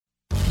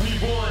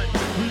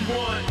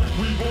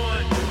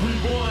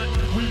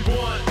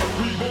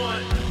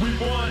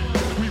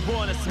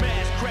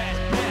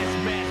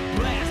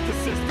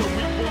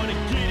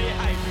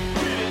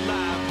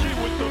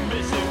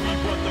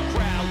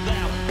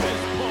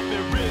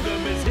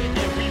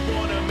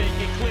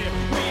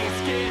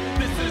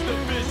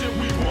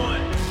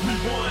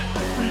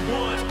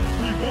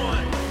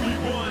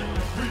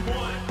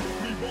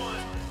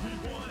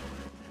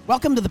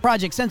Welcome to the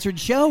Project Censored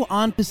show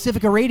on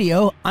Pacifica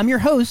Radio. I'm your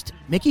host,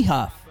 Mickey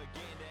Huff.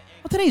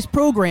 On today's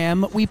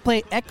program, we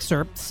play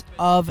excerpts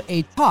of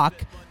a talk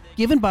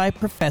given by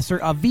Professor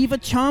Aviva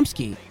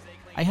Chomsky.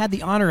 I had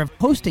the honor of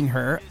hosting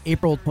her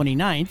April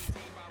 29th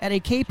at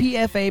a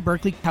KPFA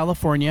Berkeley,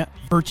 California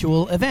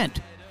virtual event.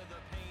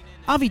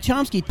 Avi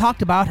Chomsky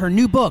talked about her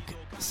new book,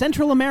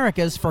 Central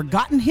America's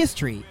Forgotten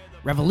History,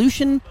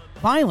 Revolution,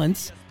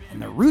 Violence,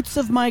 and the Roots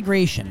of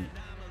Migration.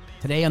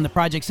 Today on the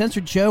Project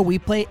Censored show, we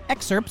play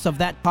excerpts of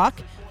that talk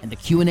and the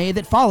Q&A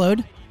that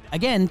followed.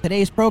 Again,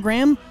 today's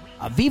program,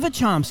 Aviva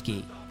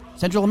Chomsky,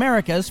 Central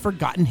America's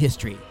Forgotten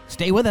History.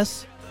 Stay with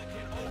us.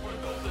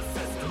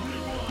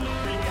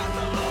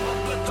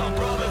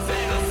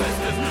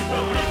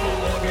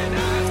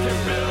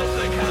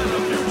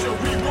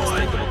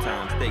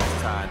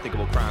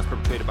 Unthinkable crimes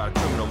perpetrated by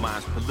criminal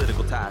minds,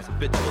 political ties,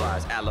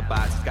 habitualized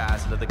alibis,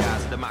 disguised under the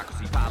guise of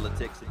democracy,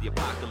 politics, and the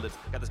apocalypse.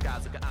 Got the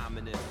skies looking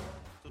ominous.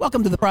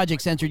 Welcome to the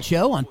Project Censored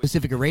show on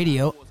Pacifica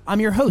Radio.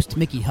 I'm your host,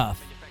 Mickey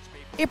Huff.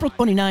 April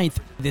 29th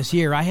this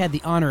year, I had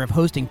the honor of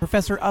hosting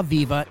Professor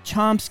Aviva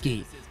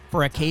Chomsky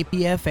for a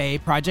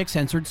KPFA Project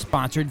Censored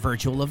sponsored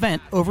virtual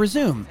event over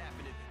Zoom.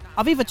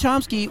 Aviva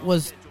Chomsky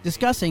was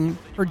discussing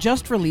her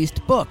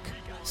just-released book,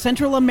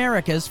 Central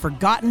America's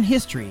Forgotten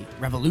History,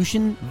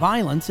 Revolution,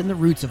 Violence, and the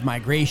Roots of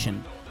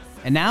Migration.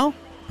 And now,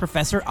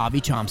 Professor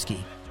Avi Chomsky.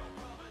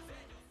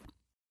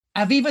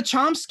 Aviva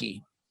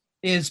Chomsky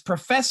is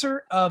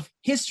Professor of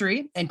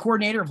History and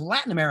Coordinator of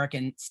Latin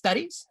American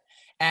Studies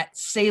at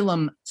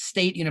Salem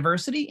State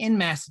University in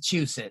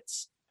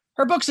Massachusetts.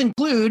 Her books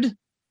include,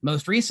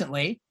 most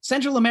recently,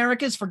 Central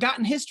America's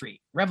Forgotten History,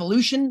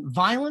 Revolution,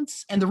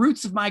 Violence, and the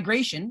Roots of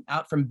Migration,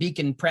 out from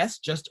Beacon Press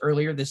just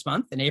earlier this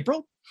month in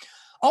April.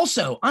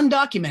 Also,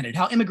 Undocumented,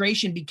 How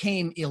Immigration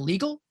Became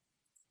Illegal,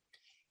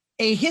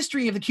 A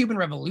History of the Cuban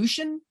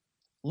Revolution,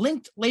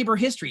 Linked Labor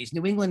Histories,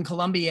 New England,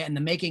 Colombia, and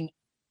the Making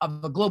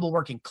of a Global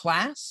Working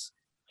Class,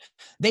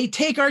 They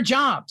Take Our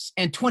Jobs,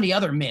 and 20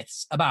 Other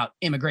Myths About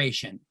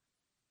Immigration,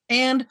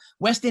 and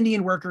West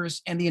Indian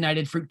Workers and the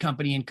United Fruit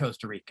Company in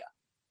Costa Rica.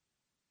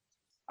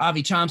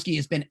 Avi Chomsky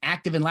has been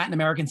active in Latin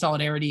American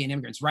solidarity and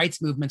immigrants'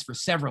 rights movements for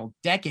several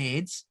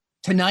decades.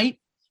 Tonight,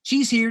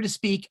 she's here to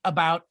speak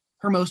about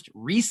her most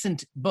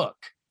recent book,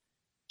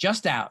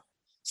 just out,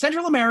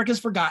 Central America's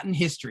Forgotten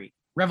History,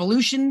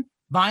 Revolution,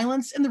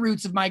 Violence, and the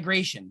Roots of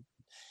Migration.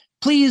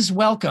 Please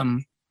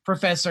welcome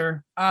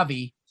Professor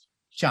Avi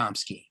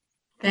Chomsky.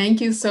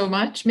 Thank you so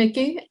much,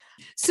 Mickey.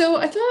 So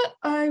I thought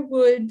I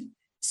would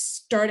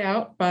start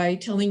out by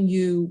telling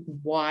you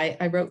why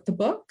I wrote the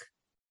book,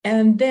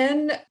 and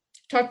then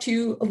talk to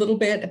you a little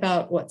bit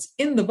about what's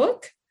in the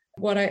book,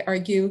 what I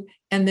argue,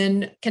 and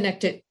then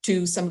connect it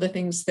to some of the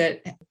things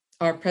that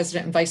our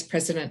president and vice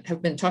president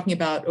have been talking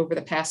about over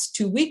the past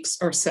 2 weeks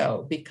or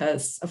so,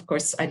 because of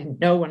course I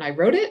didn't know when I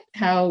wrote it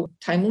how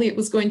timely it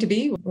was going to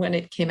be when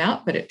it came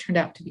out, but it turned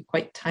out to be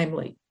quite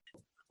timely.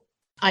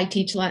 I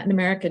teach Latin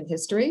American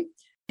history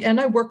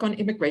and I work on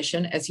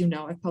immigration. As you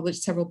know, I've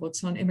published several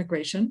books on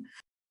immigration.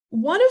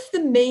 One of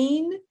the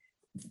main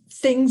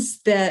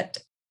things that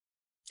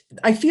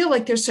I feel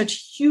like there's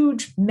such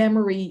huge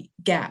memory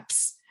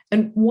gaps,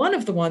 and one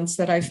of the ones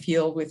that I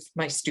feel with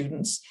my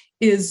students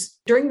is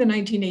during the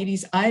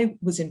 1980s, I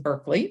was in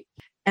Berkeley,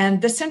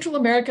 and the Central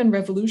American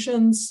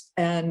revolutions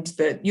and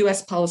the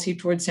US policy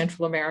towards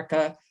Central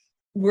America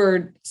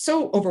were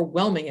so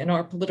overwhelming in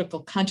our political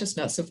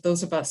consciousness of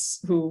those of us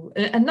who,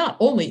 and not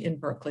only in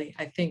Berkeley,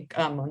 I think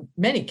on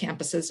many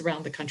campuses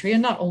around the country,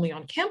 and not only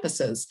on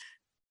campuses,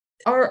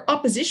 our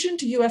opposition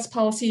to US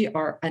policy,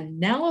 our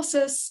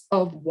analysis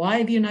of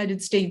why the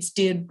United States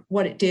did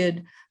what it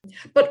did,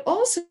 but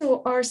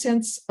also our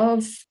sense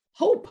of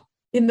hope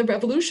in the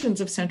revolutions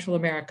of Central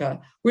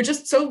America were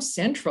just so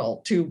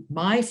central to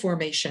my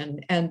formation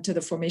and to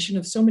the formation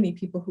of so many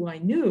people who I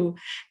knew.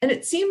 And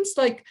it seems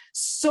like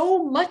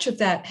so much of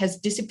that has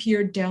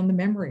disappeared down the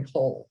memory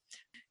hole.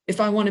 If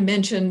I want to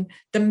mention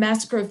the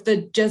massacre of the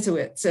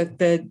Jesuits at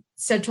the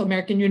Central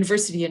American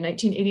University in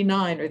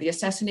 1989, or the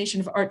assassination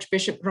of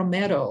Archbishop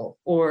Romero,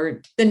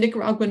 or the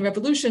Nicaraguan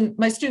Revolution,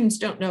 my students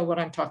don't know what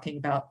I'm talking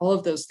about. All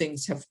of those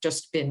things have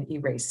just been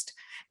erased.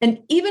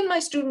 And even my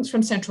students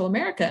from Central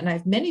America, and I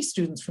have many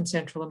students from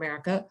Central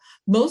America,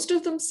 most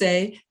of them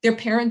say their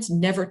parents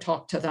never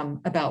talked to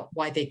them about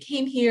why they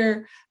came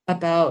here,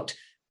 about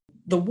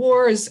the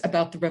wars,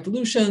 about the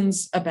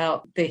revolutions,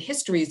 about the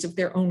histories of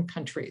their own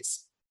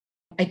countries.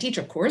 I teach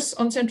a course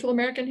on Central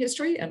American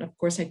history, and of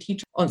course I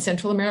teach on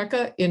Central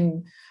America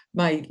in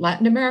my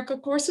Latin America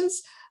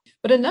courses.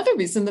 But another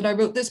reason that I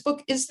wrote this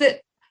book is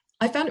that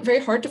I found it very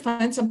hard to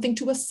find something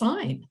to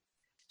assign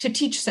to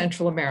teach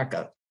Central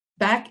America.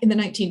 Back in the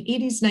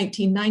 1980s,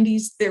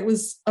 1990s, there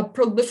was a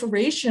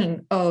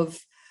proliferation of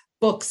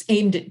books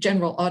aimed at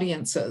general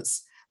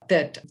audiences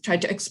that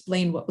tried to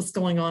explain what was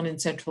going on in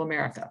Central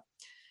America.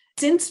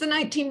 Since the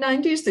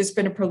 1990s, there's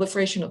been a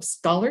proliferation of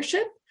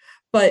scholarship,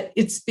 but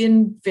it's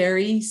been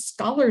very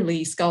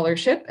scholarly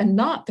scholarship and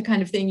not the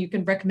kind of thing you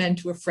can recommend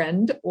to a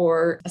friend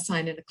or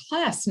assign in a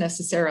class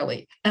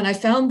necessarily. And I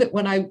found that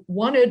when I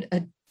wanted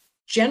a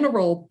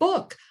general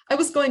book, I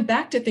was going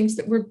back to things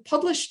that were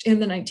published in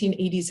the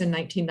 1980s and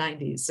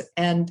 1990s,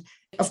 and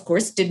of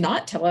course did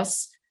not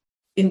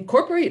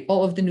incorporate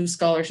all of the new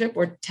scholarship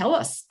or tell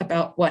us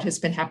about what has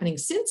been happening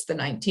since the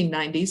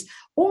 1990s,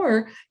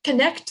 or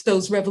connect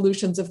those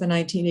revolutions of the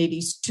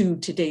 1980s to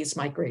today's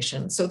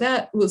migration. So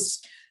that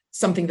was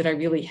something that I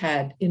really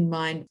had in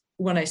mind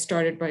when I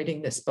started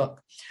writing this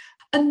book.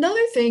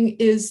 Another thing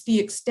is the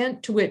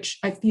extent to which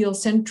I feel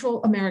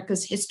Central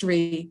America's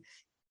history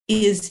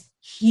is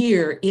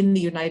here in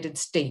the United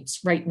States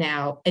right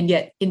now, and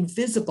yet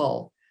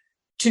invisible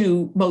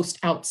to most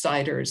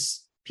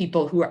outsiders,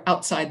 people who are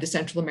outside the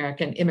Central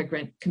American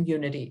immigrant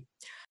community.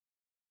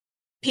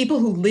 People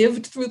who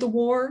lived through the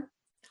war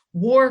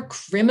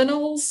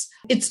criminals,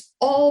 it's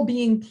all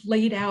being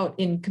played out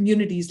in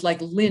communities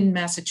like Lynn,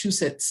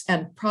 Massachusetts,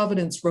 and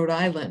Providence, Rhode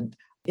Island,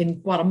 in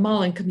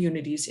Guatemalan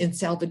communities, in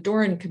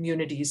Salvadoran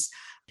communities.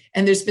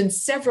 And there's been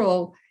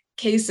several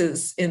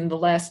cases in the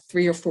last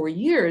 3 or 4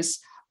 years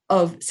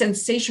of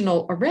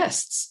sensational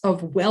arrests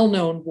of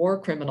well-known war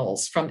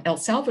criminals from El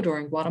Salvador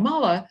and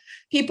Guatemala,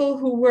 people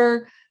who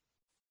were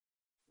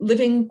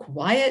living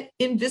quiet,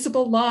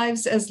 invisible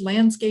lives as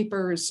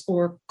landscapers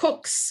or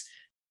cooks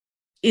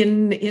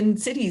in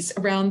cities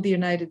around the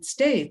United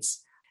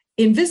States,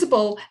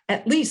 invisible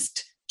at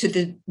least to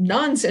the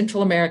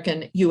non-Central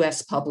American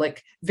US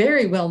public,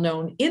 very well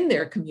known in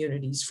their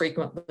communities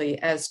frequently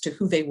as to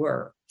who they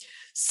were.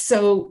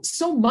 So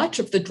much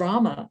of the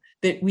drama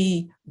that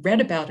we read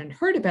about and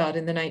heard about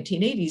in the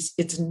 1980s,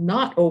 it's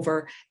not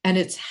over, and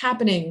it's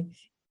happening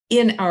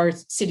in our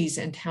cities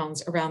and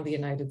towns around the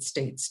United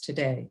States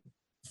today.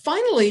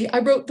 Finally, I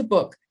wrote the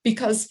book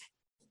because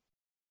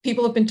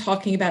people have been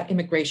talking about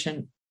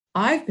immigration.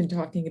 I've been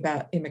talking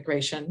about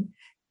immigration.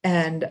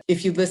 And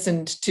if you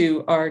listened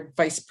to our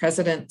vice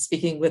president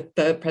speaking with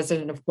the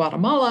president of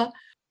Guatemala,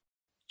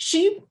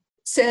 she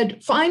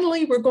said,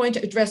 finally, we're going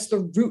to address the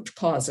root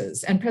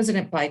causes. And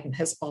President Biden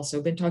has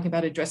also been talking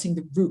about addressing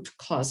the root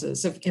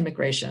causes of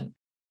immigration.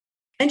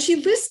 And she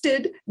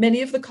listed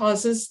many of the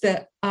causes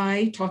that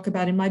I talk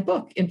about in my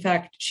book. In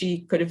fact,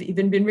 she could have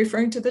even been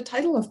referring to the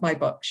title of my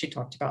book. She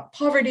talked about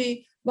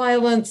poverty,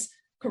 violence,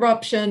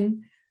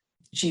 corruption.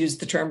 She used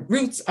the term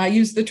roots. I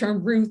used the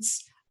term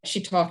roots.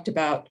 She talked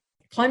about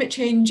climate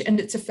change and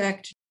its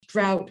effect,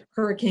 drought,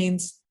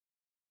 hurricanes.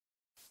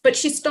 But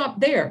she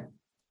stopped there.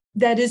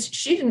 That is,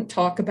 she didn't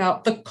talk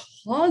about the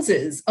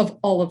causes of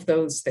all of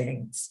those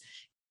things.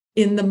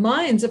 In the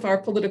minds of our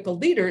political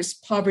leaders,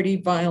 poverty,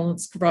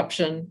 violence,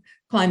 corruption,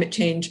 climate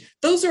change,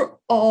 those are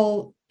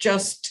all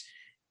just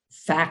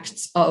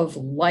facts of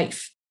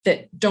life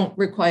that don't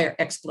require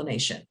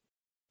explanation.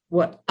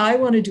 What I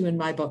want to do in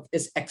my book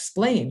is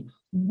explain,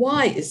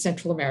 why is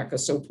Central America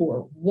so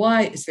poor?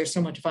 Why is there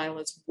so much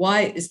violence?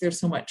 Why is there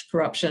so much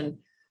corruption?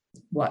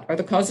 What are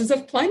the causes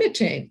of climate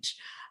change?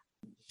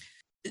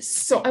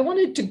 So I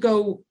wanted to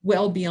go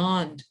well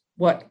beyond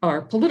what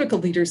our political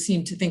leaders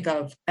seem to think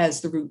of as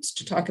the roots,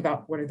 to talk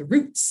about what are the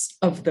roots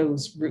of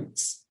those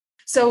roots.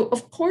 So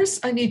of course,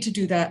 I need to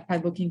do that by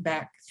looking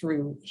back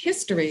through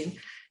history.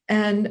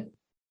 And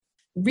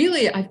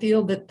really, I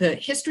feel that the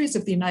histories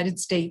of the United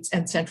States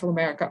and Central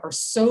America are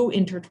so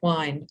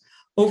intertwined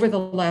over the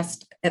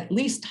last at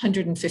least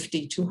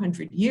 150,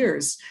 200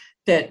 years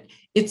that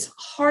it's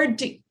hard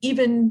to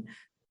even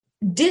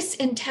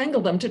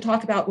disentangle them to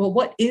talk about, well,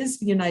 what is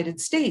the United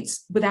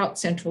States without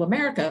Central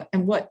America?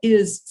 And what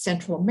is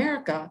Central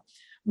America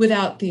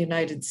without the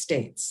United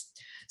States?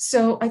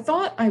 So I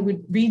thought I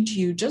would read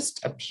you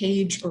just a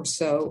page or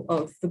so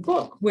of the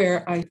book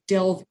where I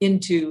delve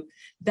into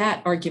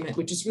that argument,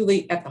 which is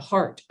really at the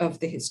heart of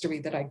the history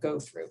that I go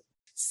through.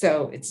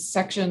 So it's a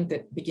section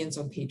that begins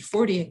on page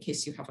 40, in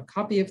case you have a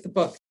copy of the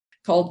book,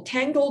 called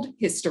Tangled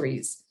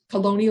Histories,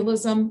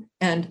 Colonialism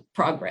and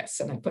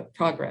Progress. And I put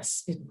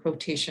progress in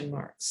quotation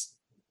marks.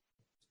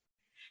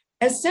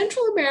 As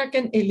Central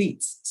American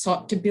elites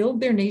sought to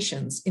build their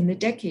nations in the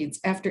decades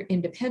after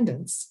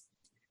independence,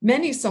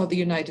 many saw the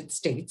United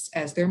States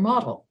as their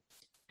model.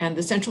 And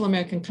the Central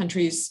American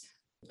countries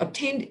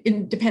obtained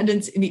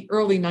independence in the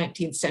early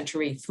 19th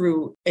century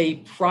through a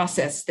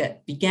process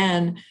that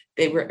began.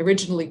 They were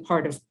originally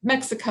part of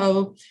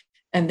Mexico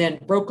and then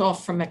broke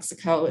off from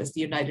Mexico as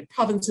the United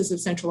Provinces of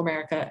Central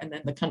America, and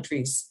then the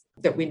countries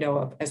that we know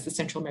of as the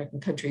Central American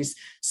countries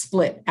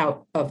split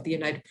out of the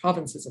United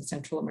Provinces of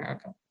Central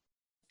America.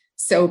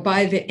 So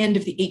by the end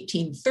of the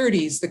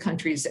 1830s, the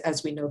countries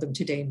as we know them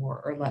today,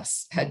 more or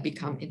less, had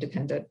become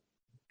independent.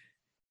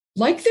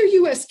 Like their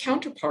US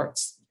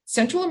counterparts,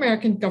 Central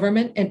American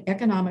government and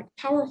economic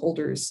power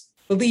holders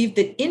believed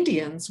that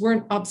Indians were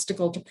an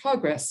obstacle to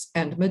progress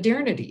and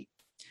modernity.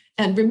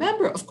 And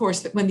remember, of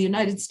course, that when the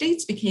United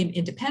States became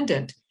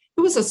independent,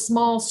 it was a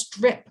small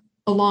strip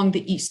along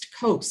the East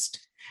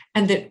Coast,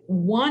 and that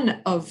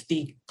one of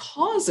the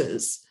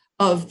causes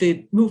of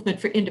the movement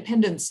for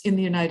independence in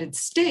the United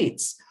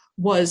States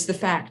was the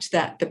fact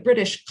that the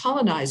British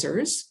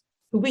colonizers,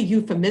 who we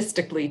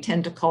euphemistically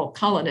tend to call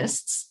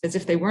colonists, as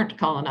if they weren't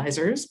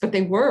colonizers, but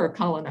they were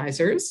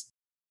colonizers,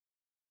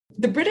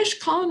 The British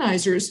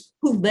colonizers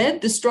who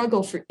led the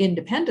struggle for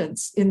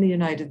independence in the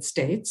United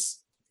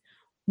States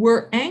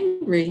were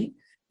angry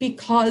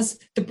because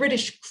the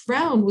British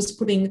Crown was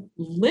putting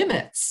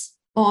limits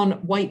on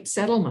white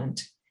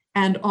settlement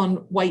and on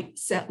white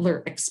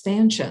settler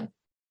expansion.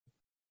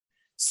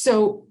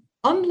 So,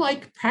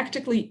 unlike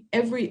practically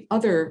every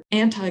other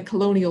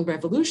anti-colonial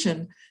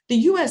revolution, the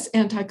US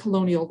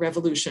anti-colonial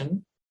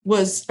revolution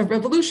was a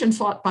revolution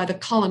fought by the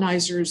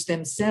colonizers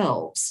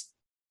themselves.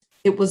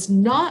 It was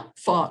not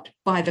fought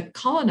by the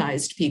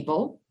colonized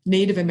people,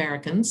 Native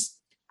Americans,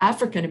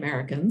 African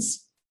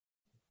Americans.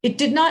 It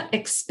did not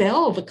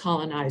expel the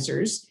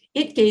colonizers.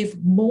 It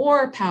gave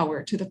more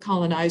power to the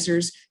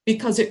colonizers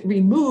because it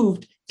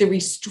removed the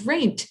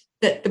restraint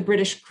that the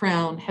British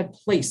Crown had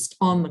placed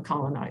on the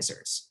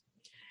colonizers.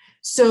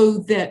 So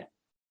that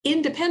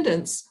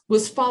independence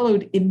was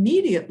followed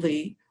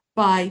immediately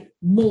by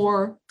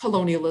more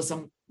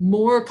colonialism,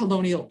 more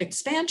colonial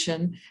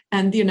expansion,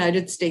 and the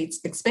United States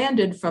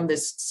expanded from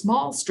this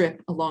small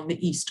strip along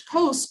the East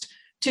Coast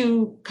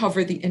to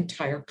cover the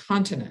entire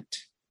continent.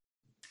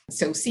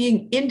 So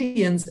seeing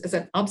Indians as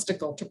an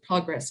obstacle to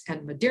progress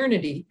and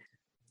modernity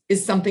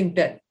is something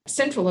that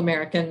Central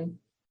American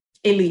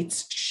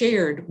elites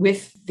shared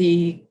with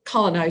the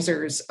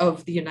colonizers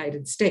of the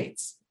United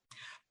States.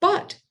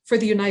 But for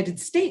the United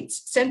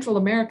States, Central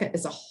America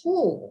as a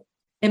whole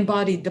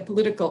embodied the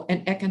political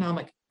and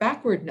economic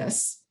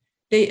backwardness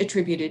they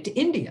attributed to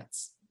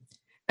Indians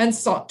and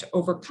sought to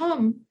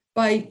overcome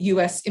by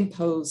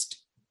US-imposed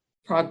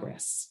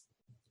progress.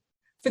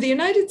 For the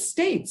United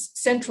States,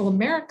 Central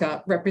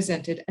America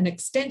represented an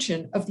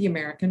extension of the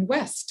American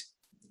West,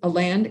 a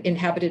land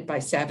inhabited by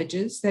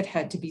savages that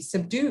had to be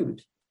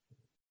subdued.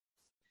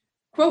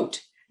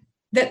 Quote,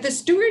 that the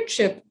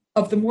stewardship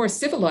of the more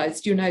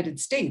civilized United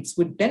States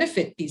would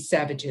benefit these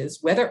savages,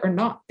 whether or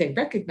not they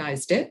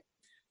recognized it,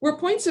 were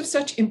points of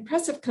such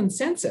impressive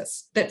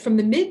consensus that from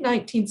the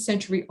mid-19th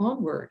century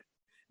onward,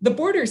 the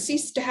border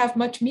ceased to have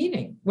much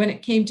meaning when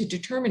it came to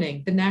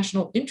determining the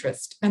national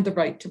interest and the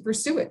right to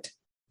pursue it,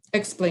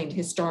 explained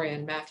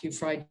historian Matthew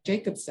Fry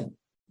Jacobson.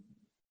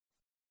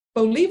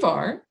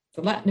 Bolivar,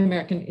 the Latin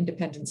American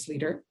independence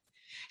leader,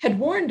 had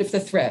warned of the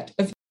threat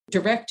of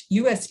direct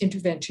US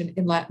intervention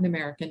in Latin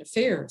American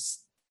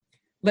affairs.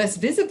 Less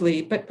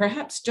visibly, but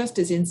perhaps just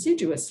as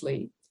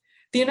insidiously,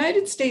 the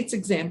United States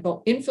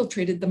example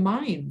infiltrated the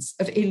minds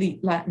of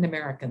elite Latin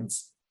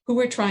Americans who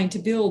were trying to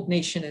build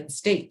nation and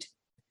state,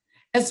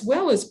 as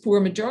well as poor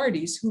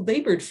majorities who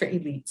labored for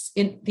elites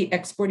in the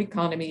export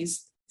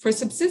economies for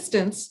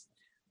subsistence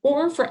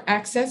or for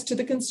access to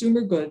the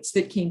consumer goods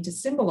that came to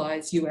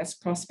symbolize US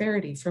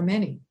prosperity for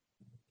many.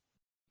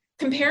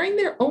 Comparing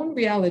their own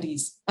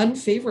realities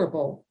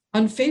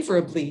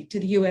unfavorably to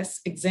the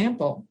US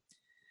example,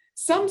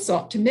 some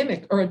sought to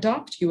mimic or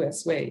adopt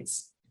US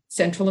ways.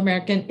 Central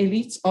American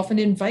elites often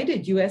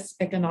invited US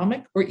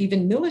economic or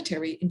even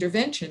military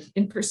intervention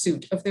in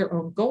pursuit of their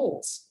own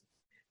goals.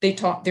 They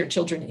taught their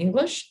children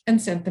English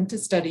and sent them to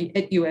study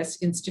at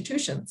US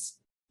institutions.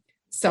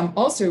 Some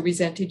also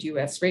resented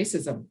US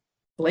racism,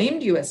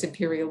 blamed US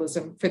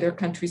imperialism for their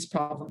country's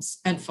problems,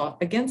 and fought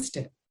against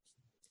it.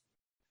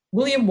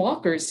 William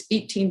Walker's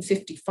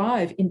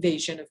 1855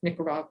 invasion of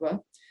Nicaragua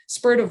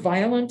spurred a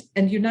violent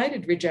and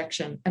united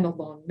rejection and a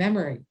long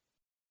memory.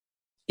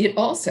 It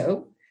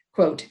also,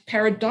 quote,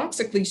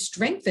 paradoxically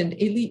strengthened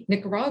elite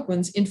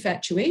Nicaraguans'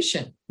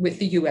 infatuation with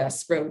the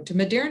US road to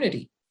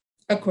modernity,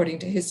 according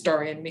to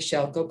historian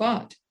Michel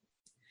Gobat.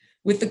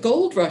 With the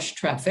gold rush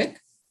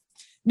traffic,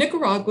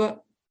 Nicaragua,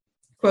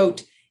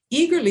 quote,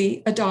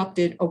 eagerly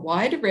adopted a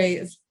wide array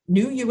of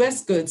new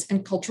US goods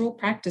and cultural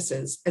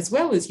practices, as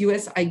well as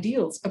US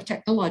ideals of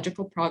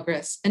technological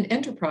progress and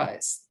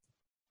enterprise.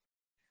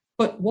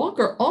 But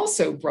Walker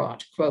also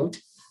brought, quote,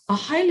 a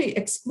highly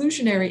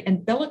exclusionary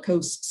and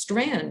bellicose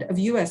strand of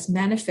US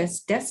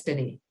manifest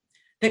destiny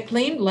that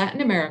claimed Latin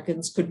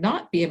Americans could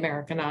not be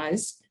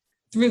Americanized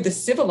through the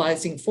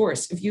civilizing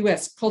force of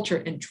US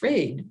culture and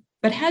trade,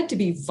 but had to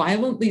be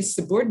violently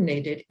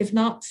subordinated, if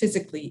not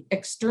physically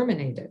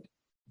exterminated.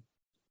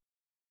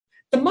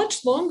 The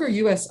much longer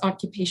US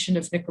occupation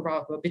of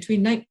Nicaragua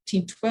between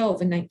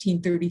 1912 and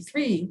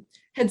 1933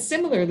 had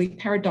similarly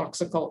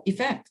paradoxical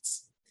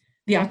effects.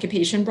 The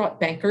occupation brought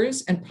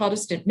bankers and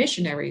Protestant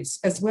missionaries,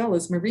 as well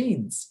as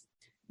Marines.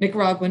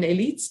 Nicaraguan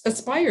elites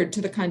aspired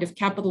to the kind of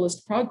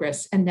capitalist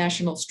progress and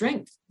national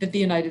strength that the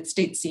United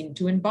States seemed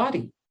to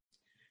embody.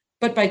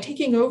 But by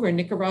taking over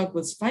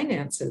Nicaragua's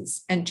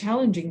finances and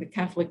challenging the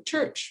Catholic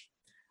Church,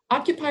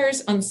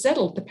 occupiers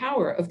unsettled the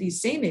power of these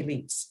same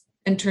elites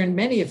and turned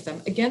many of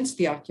them against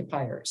the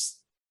occupiers.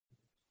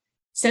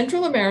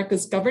 Central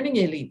America's governing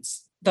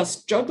elites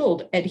thus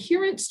juggled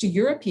adherence to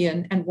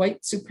European and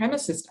white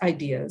supremacist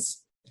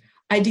ideas,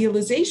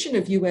 idealization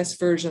of US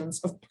versions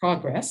of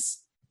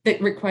progress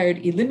that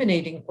required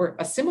eliminating or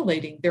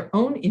assimilating their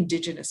own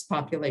indigenous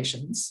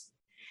populations,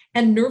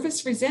 and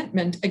nervous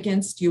resentment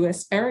against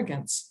US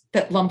arrogance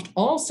that lumped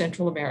all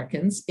Central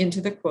Americans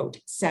into the, quote,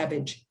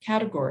 savage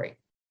category.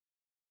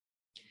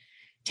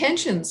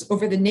 Tensions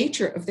over the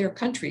nature of their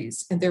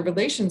countries and their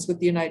relations with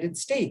the United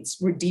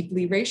States were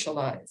deeply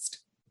racialized.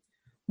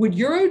 Would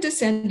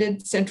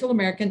Euro-descended Central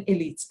American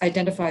elites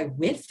identify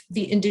with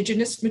the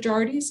indigenous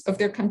majorities of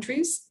their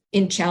countries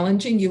in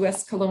challenging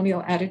US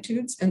colonial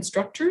attitudes and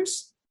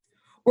structures?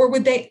 Or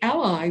would they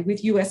ally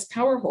with US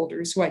power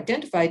holders who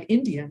identified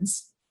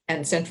Indians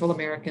and Central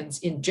Americans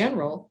in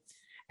general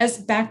as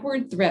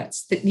backward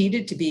threats that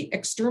needed to be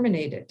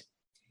exterminated,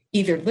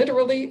 either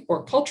literally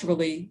or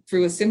culturally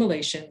through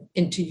assimilation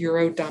into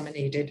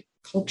Euro-dominated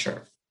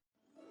culture?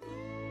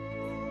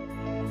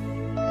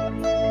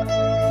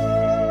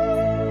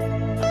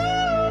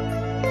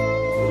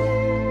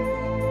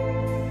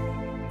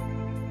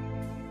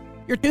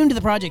 You're tuned to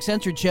the Project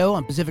Censored show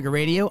on Pacifica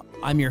Radio.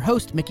 I'm your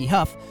host, Mickey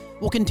Huff.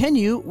 We'll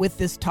continue with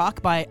this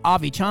talk by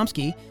Avi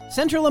Chomsky,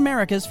 Central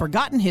America's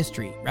Forgotten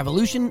History,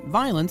 Revolution,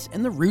 Violence,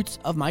 and the Roots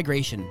of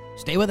Migration.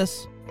 Stay with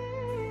us.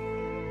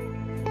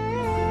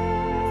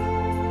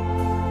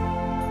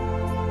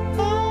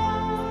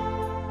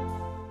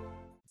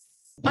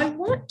 I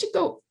want to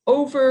go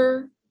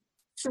over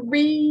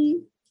three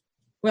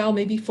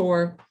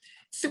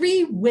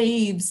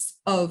waves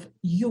of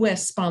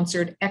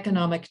US-sponsored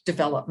economic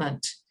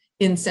development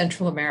in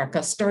Central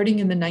America, starting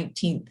in the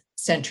 19th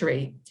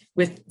century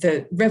with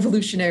the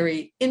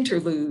revolutionary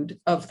interlude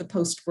of the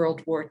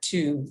post-World War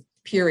II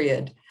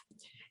period,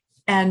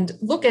 and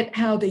look at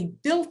how they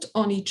built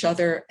on each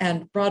other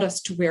and brought us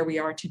to where we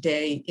are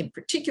today, in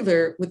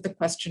particular with the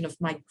question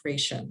of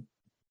migration.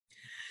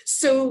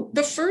 So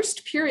the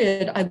first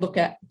period I look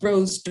at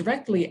grows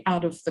directly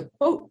out of the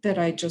quote that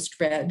I just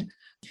read,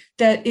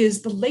 that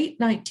is the late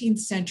 19th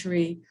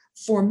century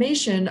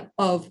formation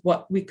of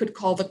what we could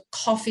call the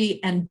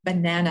coffee and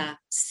banana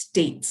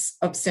states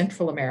of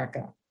Central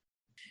America.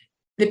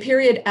 The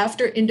period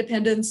after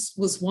independence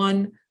was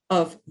one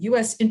of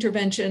US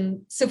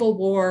intervention, civil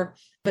war,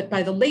 but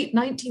by the late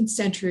 19th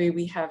century,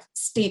 we have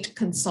state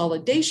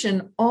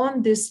consolidation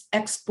on this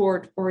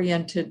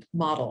export-oriented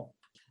model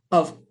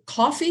of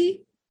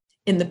coffee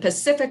in the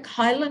Pacific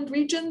Highland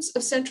regions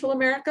of Central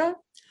America,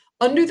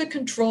 under the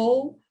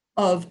control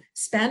of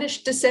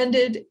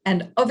Spanish-descended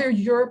and other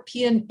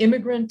European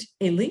immigrant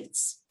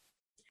elites,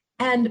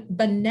 and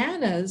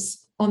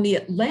bananas on the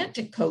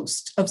Atlantic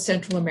coast of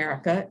Central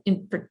America,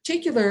 in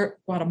particular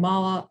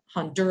Guatemala,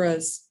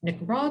 Honduras,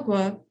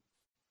 Nicaragua,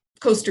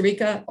 Costa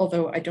Rica,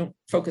 although I don't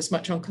focus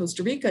much on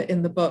Costa Rica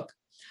in the book,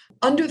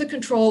 under the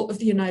control of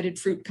the United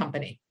Fruit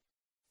Company.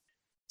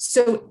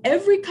 So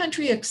every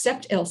country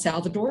except El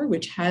Salvador,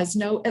 which has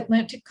no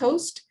Atlantic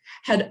coast,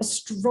 had a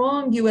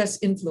strong US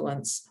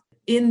influence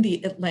in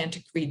the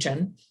Atlantic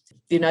region.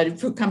 The United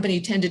Fruit Company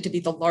tended to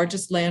be the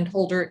largest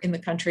landholder in the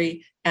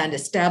country and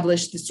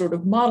established this sort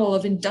of model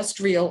of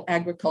industrial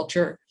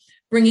agriculture,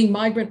 bringing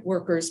migrant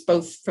workers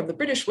both from the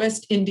British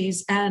West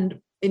Indies and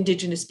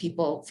indigenous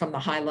people from the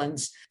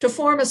highlands to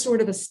form a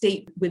sort of a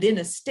state within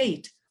a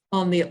state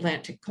on the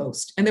Atlantic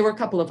coast. And there were a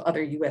couple of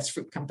other US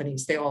fruit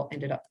companies. They all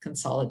ended up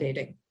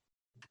consolidating.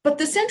 But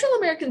the Central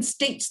American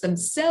states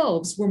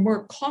themselves were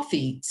more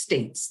coffee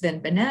states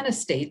than banana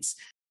states.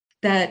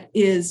 That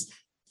is,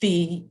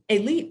 the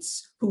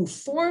elites who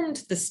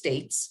formed the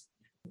states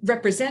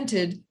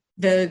represented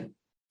the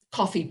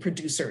coffee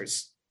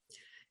producers.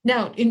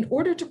 Now, in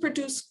order to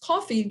produce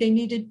coffee, they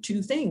needed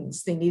two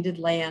things. They needed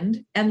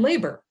land and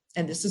labor.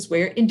 And this is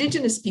where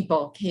indigenous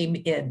people came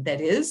in.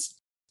 That is,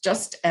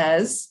 just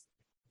as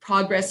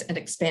progress and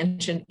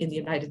expansion in the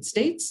United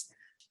States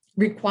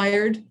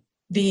required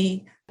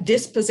the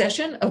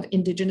dispossession of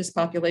indigenous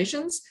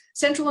populations,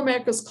 Central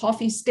America's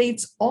coffee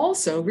states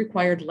also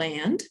required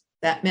land.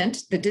 That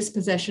meant the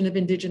dispossession of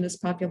indigenous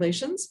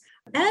populations,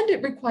 and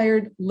it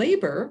required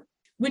labor,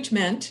 which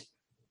meant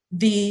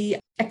the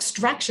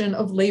extraction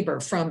of labor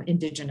from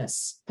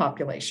indigenous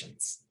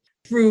populations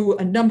through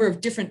a number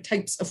of different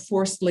types of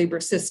forced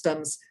labor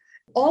systems.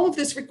 All of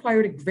this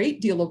required a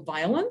great deal of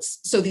violence.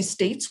 So these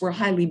states were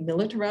highly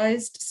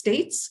militarized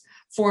states,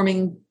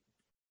 forming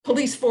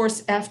police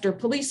force after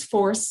police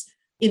force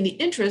in the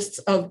interests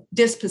of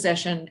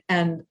dispossession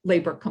and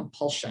labor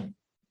compulsion.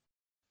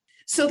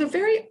 So the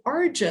very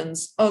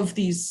origins of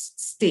these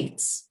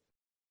states,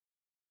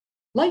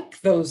 like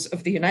those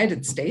of the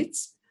United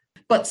States,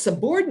 but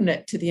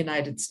subordinate to the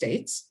United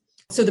States.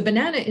 So the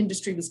banana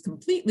industry was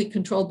completely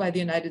controlled by the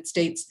United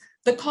States.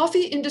 The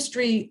coffee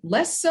industry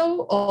less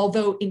so,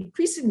 although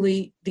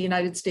increasingly the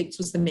United States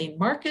was the main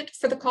market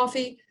for the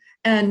coffee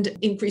and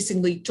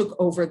increasingly took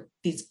over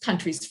these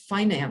countries'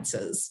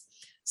 finances.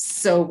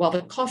 So while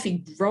the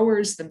coffee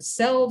growers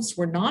themselves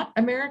were not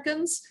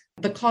Americans,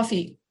 the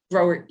coffee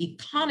grower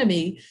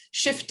economy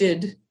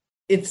shifted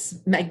its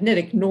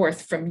magnetic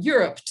north from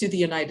Europe to the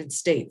United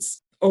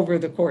States over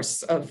the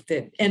course of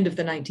the end of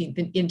the 19th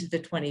and into the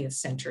 20th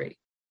century.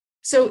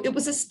 So it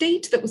was a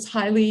state that was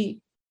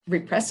highly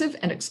repressive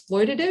and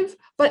exploitative,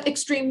 but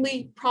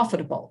extremely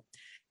profitable.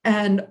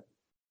 And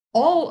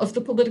all of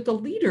the political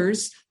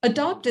leaders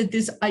adopted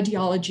this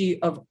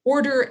ideology of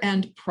order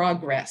and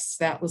progress.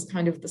 That was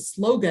kind of the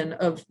slogan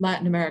of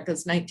Latin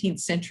America's 19th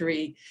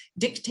century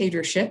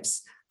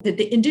dictatorships. that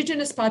the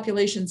indigenous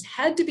populations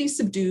had to be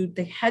subdued,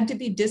 they had to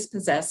be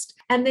dispossessed,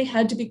 and they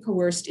had to be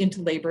coerced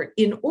into labor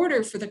in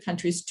order for the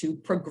countries to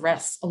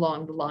progress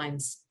along the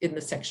lines in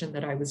the section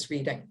that I was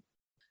reading.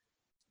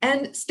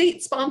 And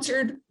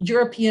state-sponsored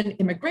European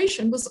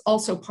immigration was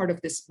also part of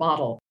this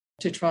model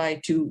to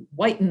try to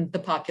whiten the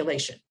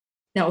population.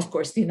 Now, of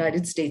course, the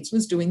United States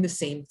was doing the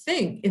same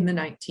thing in the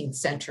 19th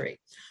century,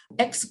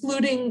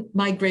 excluding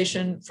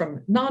migration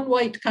from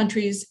non-white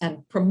countries and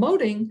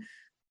promoting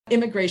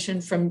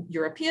immigration from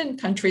European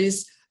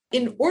countries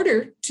in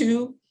order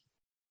to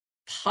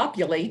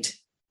populate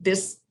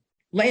these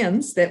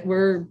lands that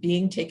were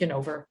being taken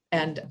over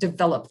and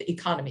develop the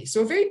economy.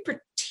 So a very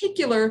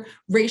particular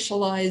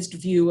racialized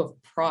view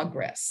of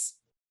progress.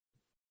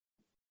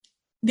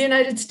 The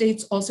United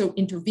States also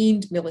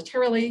intervened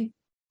militarily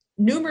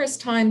numerous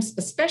times,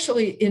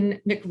 especially in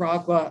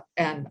Nicaragua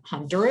and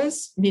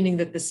Honduras, meaning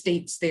that the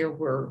states there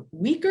were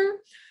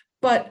weaker,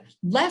 but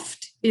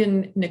left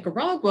in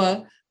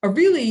Nicaragua a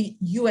really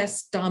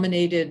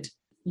US-dominated,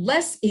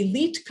 less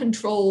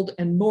elite-controlled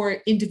and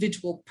more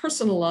individual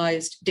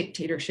personalized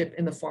dictatorship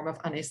in the form of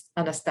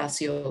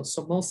Anastasio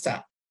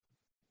Somoza.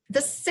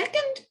 The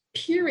second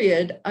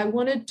period I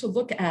wanted to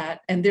look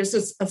at, and there's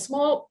a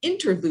small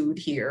interlude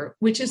here,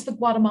 which is the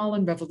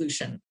Guatemalan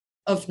Revolution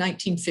of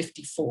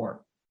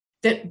 1954,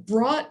 that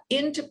brought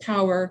into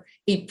power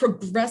a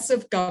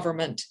progressive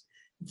government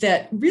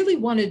that really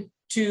wanted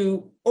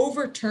to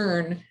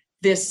overturn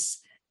this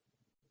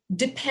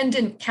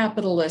dependent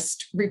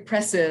capitalist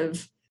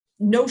repressive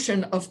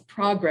notion of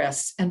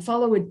progress and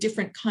follow a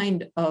different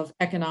kind of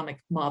economic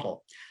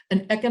model,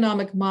 an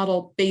economic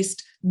model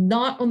based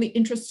not on the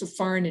interests of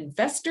foreign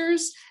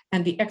investors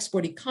and the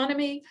export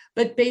economy,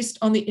 but based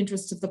on the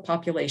interests of the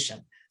population.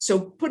 So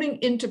putting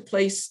into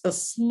place a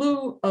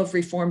slew of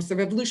reforms. The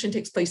revolution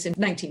takes place in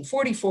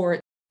 1944,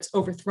 it's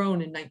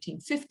overthrown in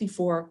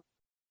 1954,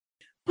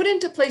 put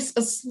into place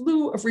a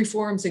slew of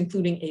reforms,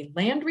 including a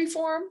land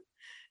reform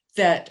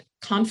that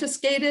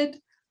confiscated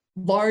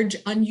large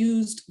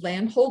unused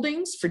land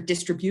holdings for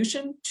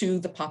distribution to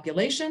the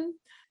population,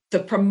 the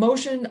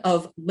promotion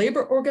of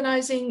labor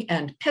organizing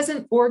and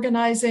peasant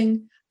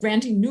organizing,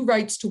 granting new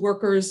rights to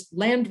workers,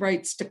 land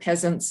rights to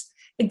peasants,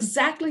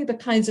 exactly the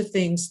kinds of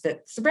things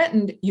that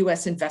threatened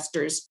US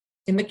investors,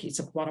 in the case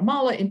of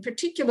Guatemala, in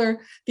particular,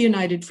 the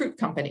United Fruit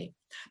Company.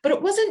 But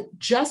it wasn't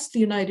just the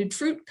United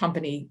Fruit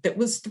Company that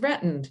was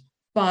threatened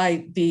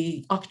by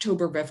the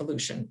October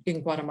Revolution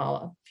in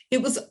Guatemala.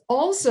 It was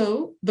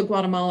also the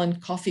Guatemalan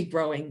coffee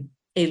growing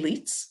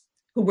elites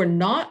who were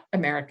not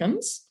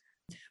Americans,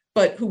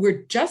 but who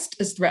were just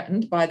as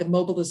threatened by the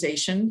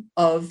mobilization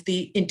of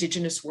the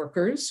indigenous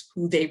workers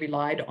who they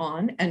relied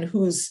on and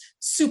whose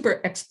super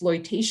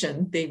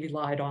exploitation they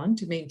relied on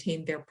to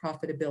maintain their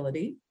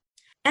profitability.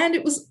 And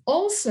it was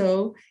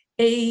also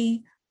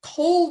a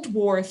Cold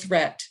War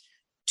threat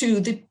to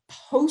the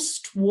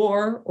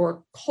post-war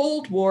or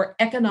Cold War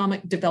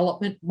economic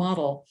development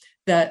model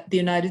that the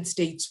United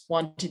States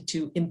wanted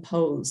to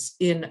impose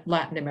in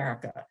Latin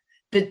America.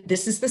 That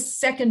this is the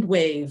second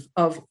wave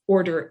of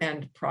order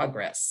and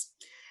progress.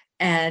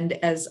 And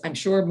as I'm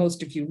sure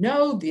most of you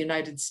know, the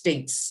United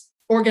States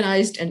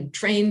organized and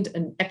trained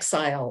an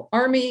exile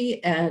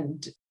army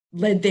and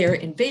led their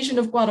invasion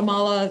of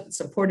Guatemala,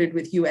 supported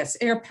with US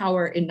air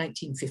power in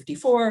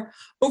 1954,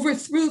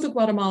 overthrew the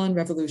Guatemalan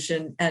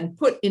Revolution and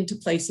put into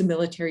place a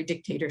military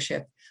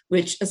dictatorship,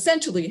 which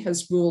essentially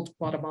has ruled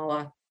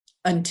Guatemala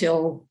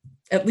until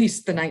at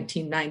least the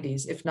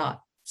 1990s, if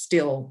not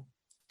still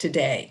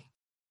today,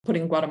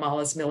 putting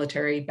Guatemala's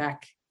military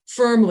back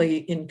firmly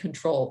in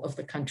control of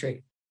the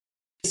country.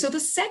 So the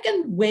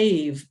second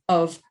wave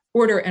of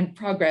order and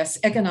progress,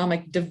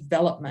 economic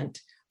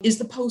development, is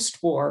the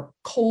post-war,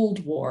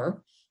 Cold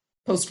War,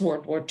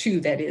 post-World War II,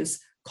 that is,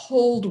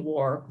 Cold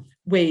War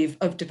wave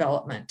of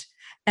development.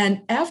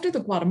 And after the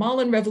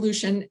Guatemalan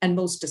Revolution, and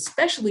most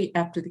especially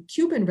after the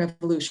Cuban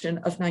Revolution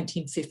of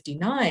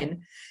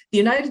 1959, the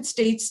United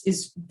States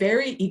is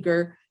very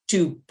eager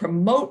to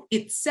promote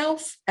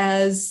itself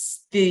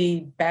as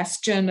the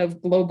bastion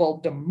of global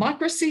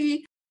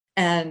democracy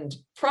and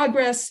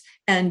progress,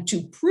 and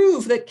to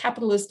prove that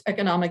capitalist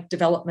economic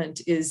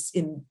development is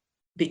in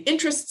the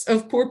interests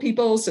of poor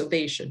people, so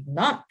they should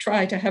not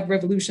try to have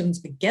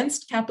revolutions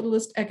against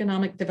capitalist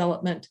economic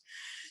development.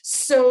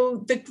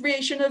 So the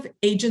creation of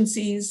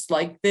agencies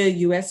like the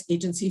US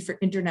Agency for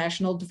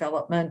International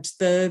Development,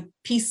 the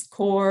Peace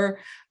Corps,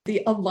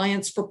 the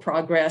Alliance for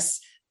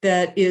Progress,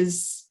 that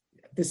is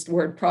this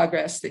word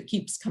progress that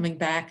keeps coming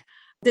back,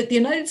 that the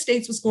United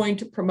States was going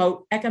to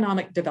promote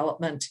economic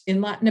development in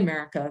Latin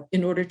America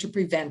in order to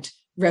prevent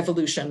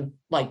revolution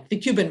like the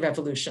Cuban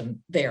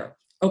Revolution there.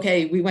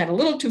 Okay, we went a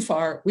little too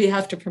far. We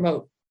have to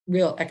promote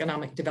real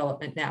economic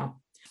development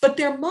now. But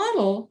their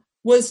model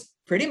was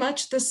pretty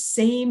much the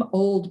same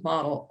old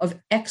model of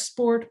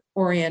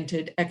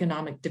export-oriented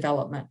economic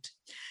development.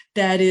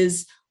 That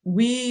is,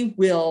 we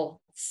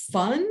will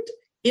fund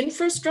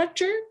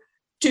infrastructure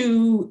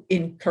to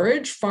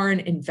encourage foreign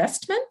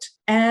investment,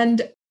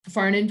 and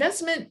foreign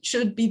investment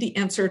should be the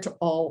answer to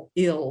all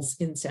ills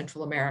in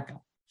Central America.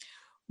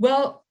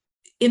 Well,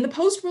 in the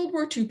post-World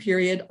War II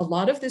period, a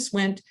lot of this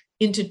went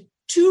into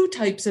two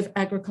types of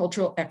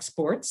agricultural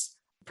exports,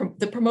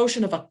 the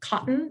promotion of a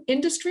cotton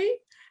industry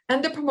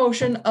and the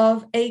promotion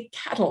of a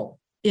cattle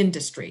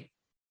industry.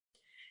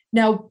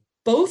 Now,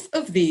 both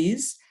of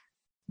these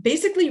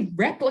basically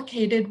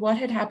replicated what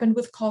had happened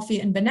with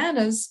coffee and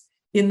bananas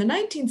in the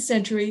 19th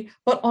century,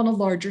 but on a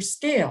larger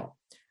scale.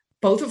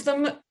 Both of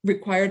them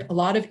required a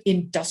lot of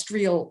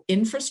industrial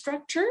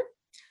infrastructure,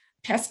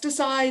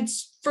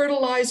 pesticides,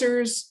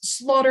 fertilizers,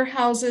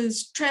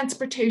 slaughterhouses,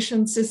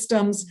 transportation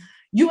systems.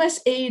 US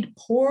aid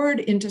poured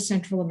into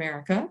Central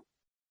America.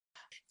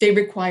 They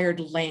required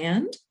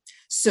land.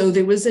 So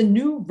there was a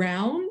new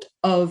round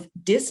of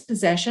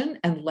dispossession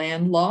and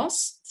land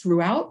loss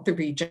throughout the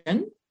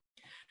region.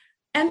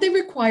 And they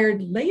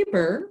required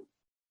labor,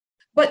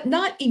 but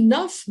not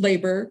enough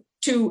labor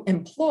to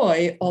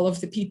employ all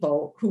of the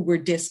people who were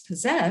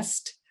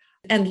dispossessed.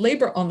 And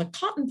labor on the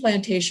cotton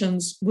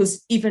plantations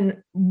was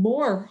even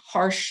more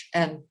harsh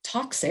and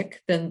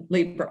toxic than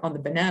labor on the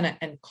banana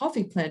and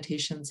coffee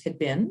plantations had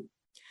been.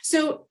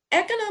 So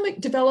economic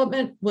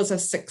development was a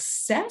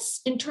success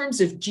in terms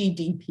of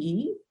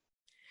GDP.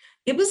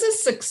 It was a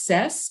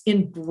success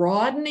in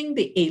broadening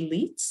the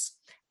elites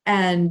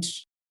and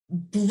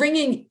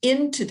bringing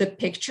into the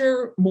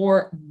picture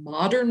more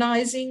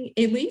modernizing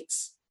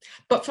elites.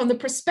 But from the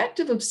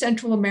perspective of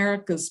Central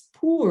America's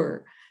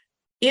poor,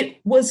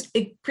 it was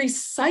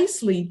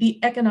precisely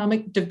the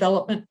economic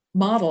development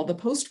model, the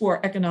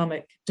post-war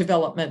economic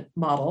development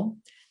model,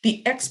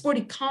 the export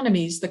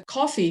economies, the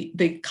coffee,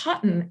 the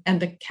cotton,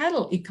 and the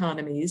cattle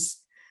economies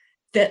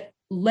that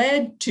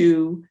led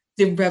to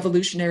the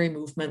revolutionary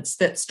movements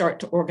that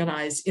start to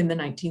organize in the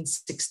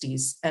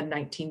 1960s and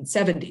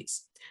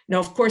 1970s. Now,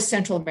 of course,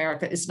 Central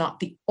America is not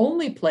the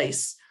only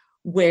place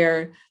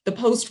where the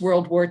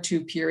post-World War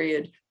II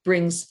period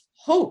brings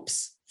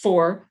hopes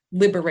for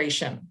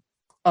liberation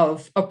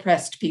of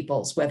oppressed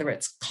peoples, whether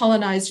it's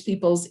colonized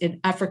peoples in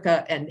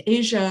Africa and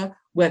Asia,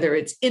 whether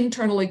it's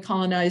internally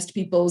colonized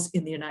peoples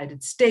in the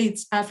United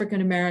States,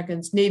 African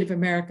Americans, Native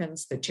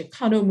Americans, the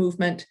Chicano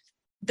movement.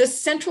 The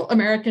Central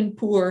American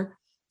poor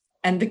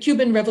and the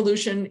Cuban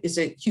Revolution is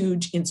a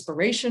huge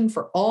inspiration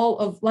for all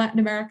of Latin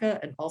America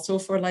and also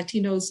for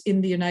Latinos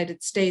in the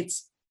United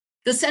States.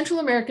 The Central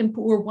American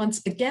poor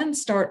once again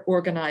start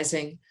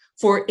organizing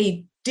for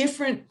a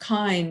different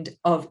kind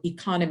of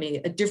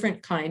economy, a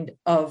different kind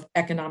of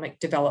economic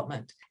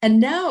development. And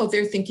now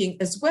they're thinking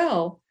as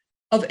well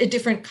of a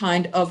different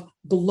kind of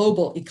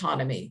global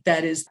economy.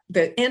 That is,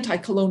 the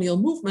anti-colonial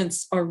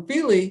movements are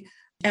really,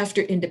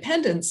 after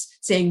independence,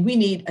 saying we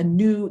need a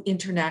new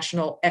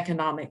international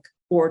economic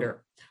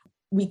order.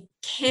 We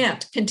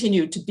can't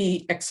continue to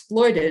be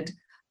exploited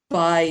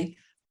by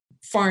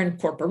foreign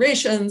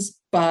corporations,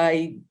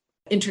 by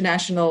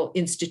international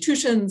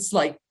institutions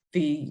like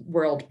the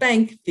World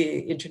Bank, the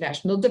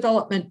International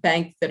Development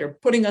Bank, that are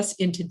putting us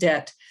into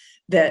debt,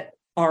 that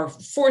are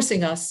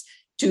forcing us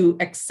to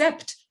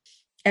accept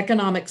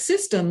economic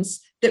systems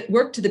that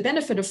work to the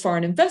benefit of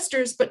foreign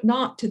investors, but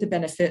not to the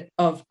benefit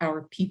of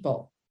our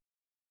people.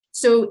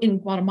 So in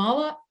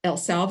Guatemala, El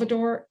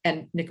Salvador,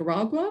 and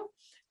Nicaragua,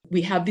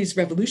 we have these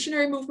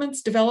revolutionary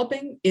movements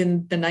developing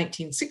in the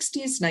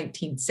 1960s,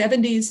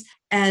 1970s,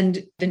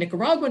 and the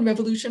Nicaraguan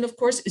Revolution, of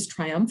course, is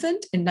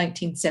triumphant in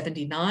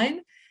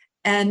 1979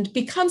 and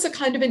becomes a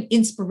kind of an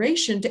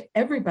inspiration to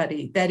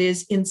everybody that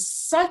is in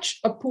such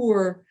a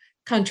poor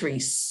country,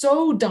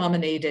 so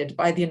dominated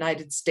by the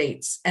United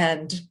States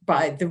and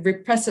by the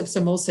repressive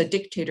Somoza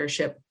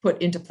dictatorship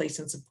put into place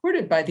and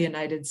supported by the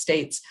United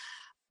States,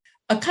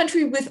 a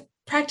country with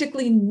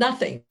practically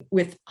nothing,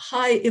 with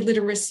high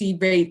illiteracy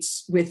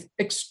rates, with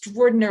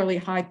extraordinarily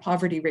high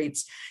poverty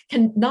rates,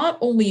 can not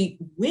only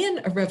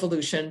win a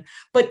revolution,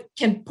 but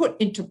can put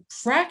into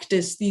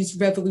practice these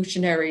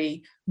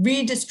revolutionary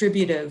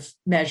redistributive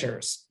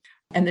measures.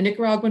 And the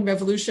Nicaraguan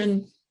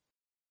Revolution,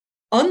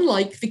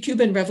 unlike the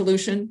Cuban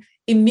Revolution,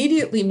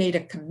 immediately made a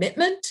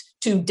commitment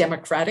to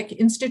democratic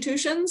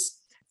institutions,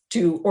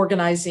 to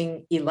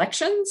organizing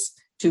elections,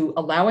 to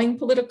allowing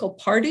political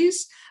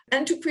parties,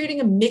 and to creating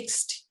a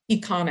mixed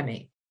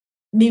economy.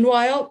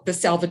 Meanwhile, the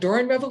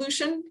Salvadoran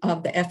Revolution,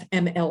 the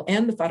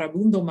FMLN, the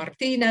Farabundo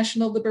Martí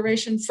National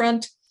Liberation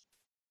Front,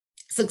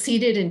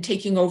 succeeded in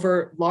taking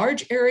over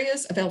large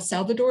areas of El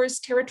Salvador's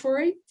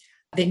territory.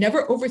 They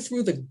never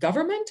overthrew the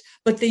government,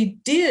 but they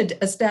did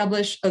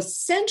establish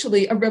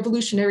essentially a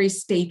revolutionary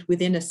state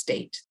within a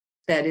state.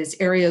 That is,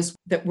 areas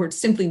that were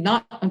simply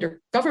not under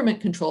government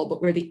control,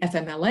 but where the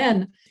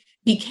FMLN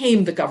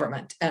became the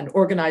government and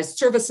organized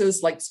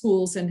services like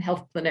schools and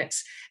health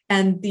clinics.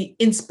 And the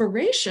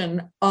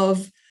inspiration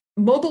of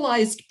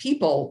mobilized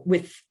people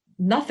with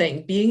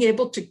nothing being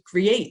able to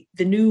create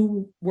the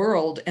new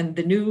world and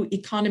the new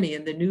economy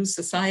and the new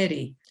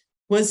society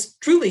was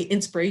truly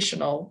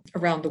inspirational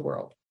around the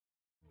world.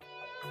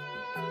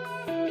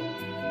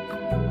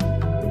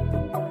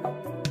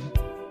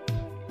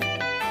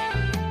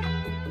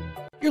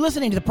 You're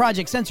listening to the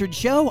Project Censored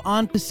show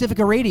on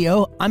Pacifica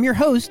Radio. I'm your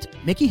host,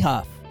 Mickey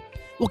Huff.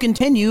 We'll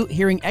continue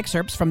hearing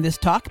excerpts from this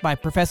talk by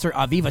Professor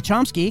Aviva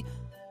Chomsky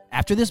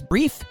after this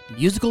brief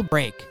musical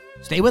break.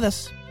 Stay with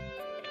us.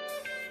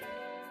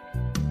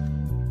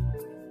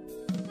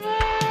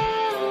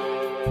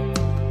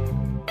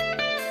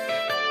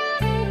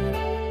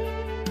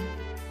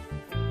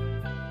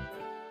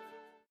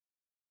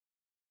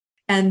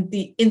 And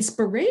the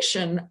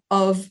inspiration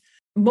of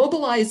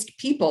mobilized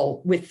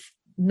people with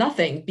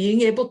nothing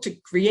being able to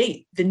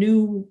create the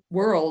new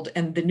world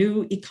and the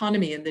new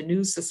economy and the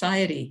new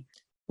society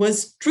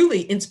was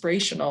truly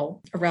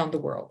inspirational around the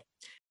world.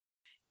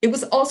 It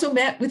was also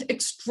met with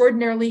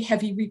extraordinarily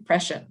heavy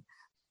repression,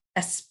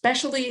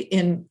 especially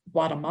in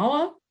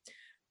Guatemala,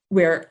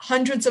 where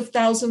hundreds of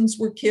thousands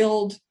were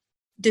killed,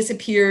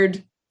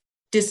 disappeared,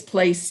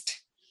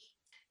 displaced.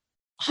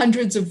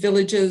 Hundreds of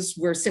villages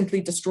were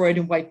simply destroyed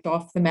and wiped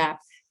off the map.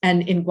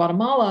 And in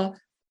Guatemala,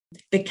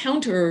 the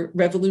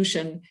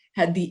counter-revolution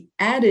had the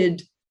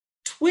added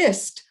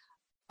twist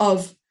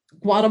of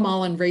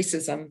Guatemalan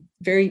racism,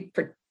 very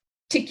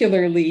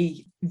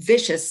particularly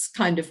vicious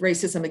kind of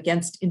racism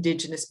against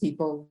indigenous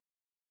people.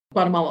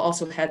 Guatemala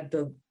also had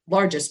the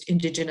largest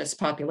indigenous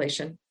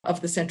population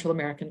of the Central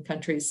American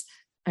countries.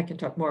 I can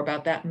talk more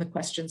about that in the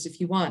questions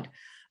if you want.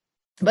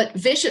 But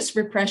vicious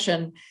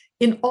repression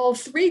in all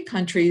three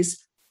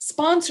countries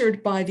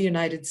sponsored by the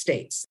United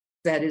States.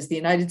 That is, the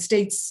United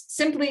States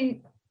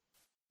simply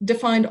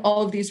defined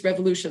all of these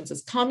revolutions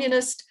as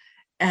communist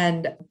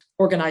and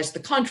organized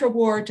the Contra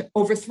War to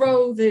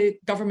overthrow the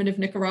government of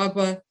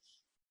Nicaragua,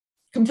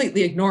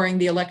 completely ignoring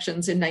the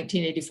elections in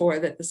 1984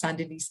 that the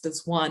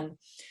Sandinistas won,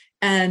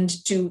 and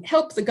to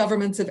help the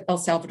governments of El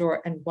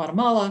Salvador and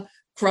Guatemala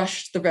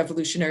crush the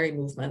revolutionary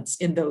movements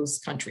in those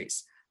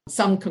countries.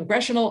 Some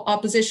congressional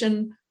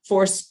opposition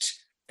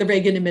forced the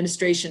Reagan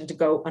administration to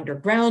go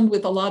underground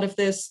with a lot of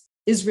this.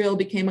 Israel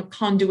became a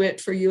conduit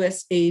for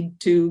US aid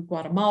to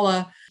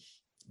Guatemala.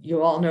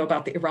 You all know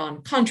about the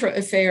Iran-Contra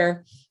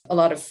affair, a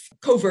lot of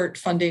covert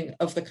funding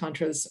of the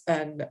Contras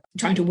and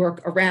trying to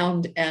work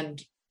around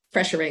and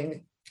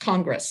pressuring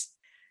Congress.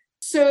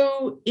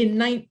 So in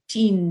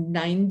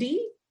 1990,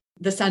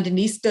 the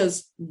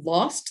Sandinistas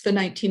lost the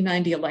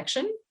 1990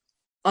 election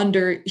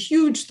under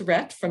huge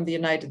threat from the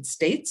United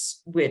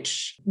States,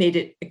 which made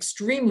it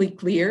extremely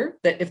clear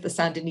that if the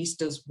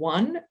Sandinistas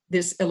won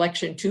this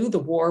election too, the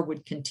war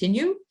would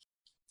continue.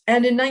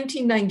 And in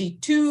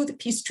 1992, the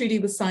peace treaty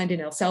was signed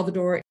in El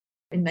Salvador,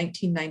 in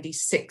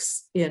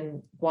 1996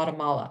 in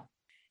Guatemala.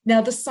 Now,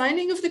 the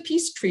signing of the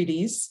peace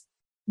treaties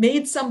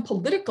made some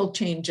political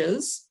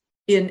changes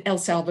in El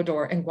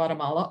Salvador and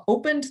Guatemala,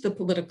 opened the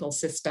political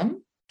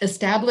system,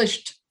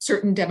 established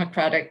certain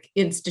democratic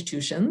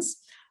institutions,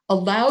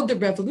 allowed the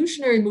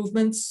revolutionary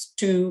movements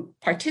to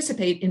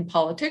participate in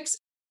politics,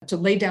 to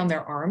lay down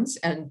their arms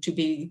and to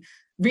be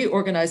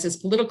reorganized as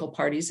political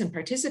parties and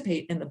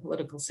participate in the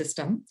political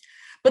system.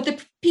 But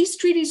the peace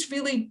treaties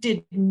really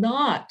did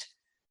not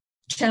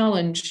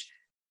challenge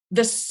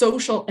the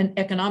social and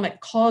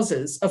economic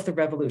causes of the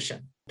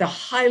revolution, the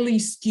highly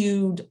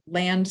skewed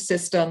land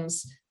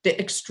systems, the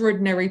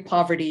extraordinary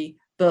poverty,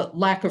 the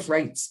lack of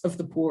rights of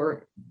the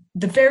poor.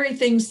 The very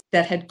things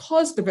that had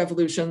caused the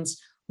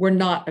revolutions were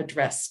not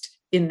addressed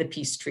in the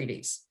peace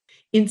treaties.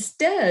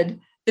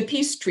 Instead, the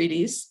peace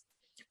treaties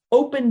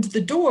opened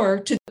the door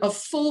to a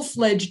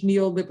full-fledged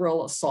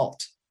neoliberal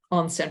assault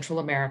on Central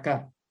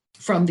America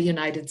from the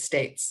United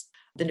States.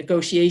 The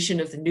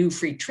negotiation of the new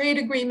free trade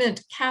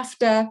agreement,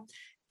 CAFTA,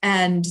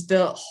 and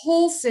the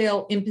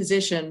wholesale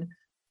imposition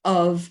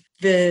of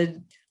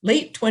the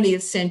late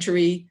 20th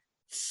century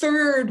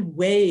third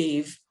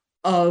wave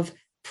of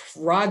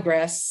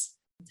progress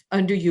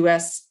under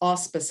US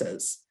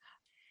auspices.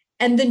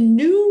 And the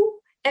new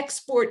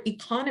export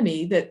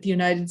economy that the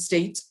United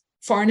States,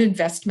 foreign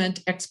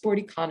investment export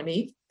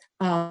economy,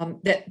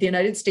 that the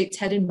United States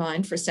had in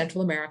mind for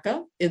Central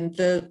America in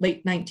the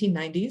late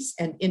 1990s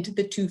and into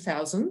the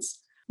 2000s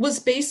was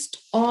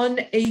based on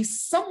a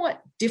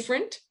somewhat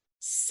different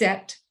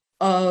set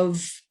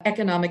of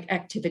economic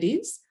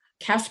activities.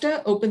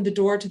 CAFTA opened the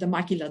door to the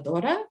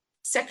maquiladora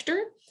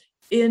sector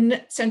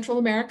in Central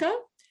America.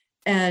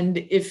 And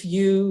if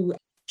you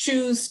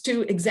choose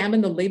to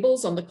examine the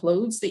labels on the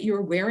clothes that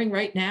you're wearing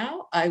right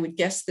now, I would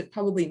guess that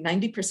probably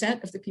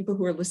 90% of the people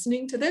who are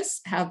listening to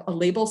this have a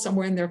label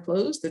somewhere in their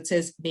clothes that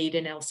says made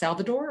in El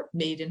Salvador,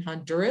 made in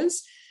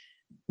Honduras,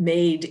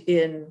 made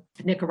in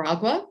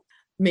Nicaragua,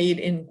 made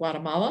in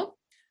Guatemala.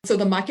 So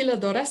the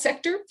maquiladora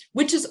sector,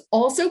 which is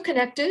also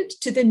connected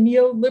to the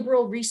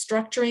neoliberal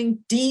restructuring,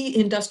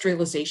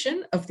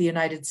 deindustrialization of the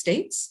United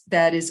States,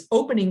 that is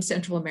opening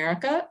Central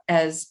America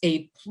as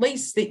a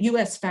place that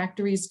US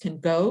factories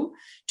can go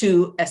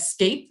to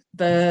escape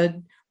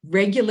the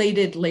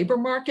regulated labor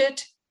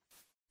market,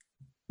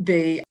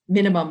 the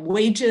minimum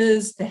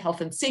wages, the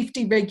health and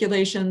safety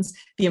regulations,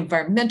 the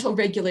environmental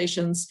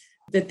regulations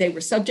that they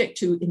were subject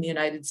to in the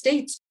United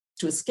States,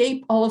 to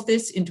escape all of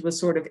this into a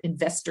sort of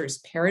investor's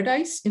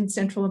paradise in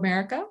Central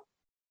America.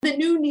 The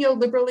new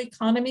neoliberal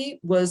economy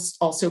was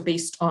also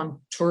based on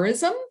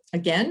tourism,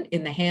 again,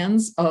 in the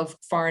hands of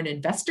foreign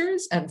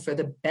investors and for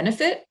the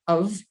benefit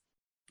of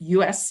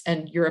US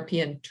and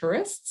European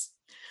tourists.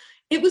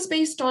 It was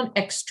based on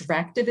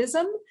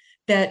extractivism,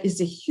 that is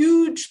a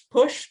huge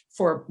push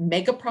for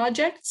mega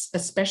projects,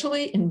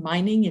 especially in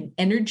mining and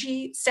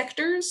energy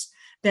sectors.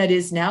 That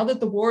is, now that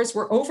the wars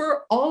were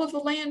over, all of the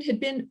land had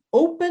been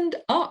opened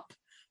up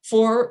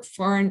for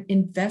foreign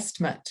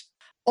investment.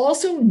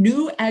 Also,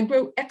 new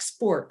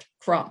agro-export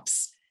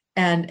crops.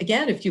 And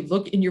again, if you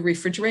look in your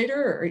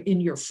refrigerator or in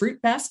your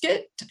fruit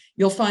basket,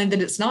 you'll find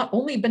that it's not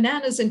only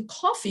bananas and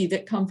coffee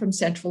that come from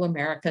Central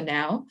America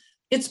now,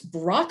 it's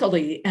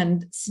broccoli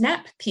and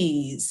snap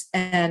peas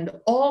and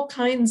all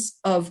kinds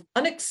of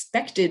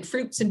unexpected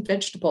fruits and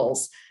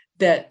vegetables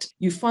that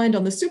you find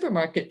on the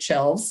supermarket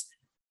shelves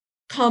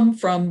come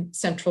from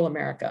Central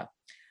America.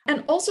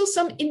 And also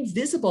some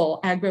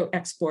invisible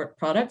agro-export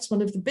products.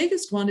 One of the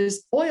biggest one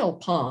is oil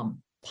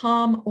palm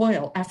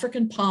oil,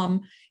 African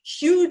palm,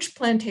 huge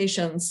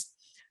plantations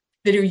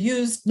that are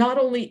used not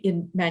only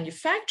in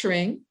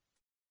manufacturing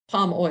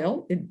palm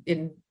oil,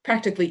 in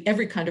practically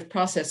every kind of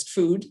processed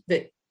food.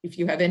 That if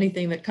you have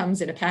anything that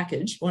comes in a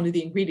package, one of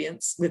the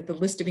ingredients with the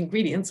list of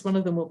ingredients, one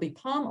of them will be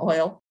palm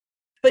oil,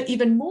 but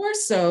even more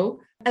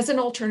so as an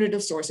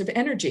alternative source of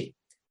energy,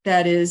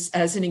 that is,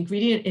 as an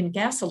ingredient in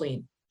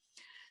gasoline.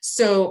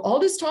 So all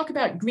this talk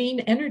about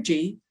green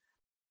energy,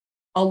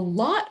 a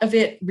lot of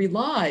it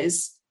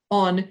relies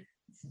on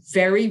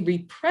very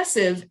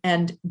repressive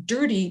and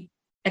dirty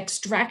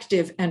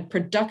extractive and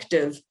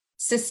productive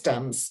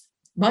systems,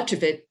 much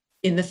of it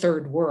in the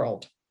third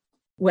world.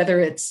 Whether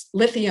it's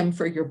lithium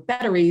for your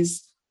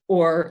batteries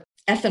or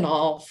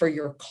ethanol for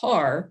your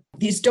car,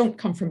 these don't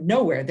come from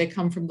nowhere. They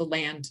come from the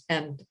land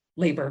and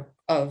labor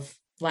of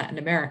Latin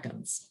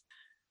Americans.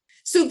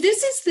 So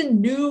this is the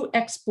new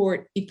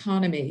export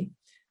economy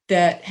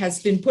that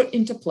has been put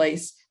into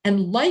place.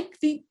 And like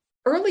the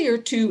earlier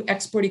two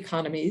export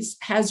economies,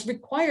 has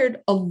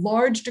required a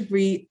large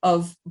degree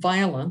of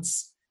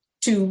violence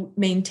to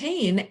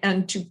maintain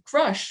and to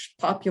crush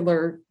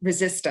popular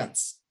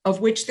resistance, of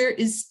which there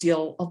is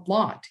still a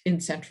lot in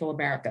Central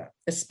America,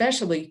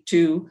 especially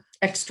to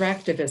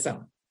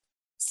extractivism.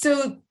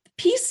 So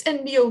peace and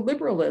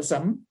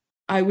neoliberalism,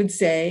 I would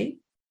say,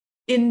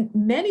 in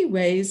many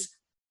ways,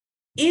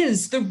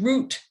 is the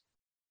root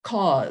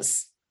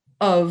cause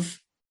of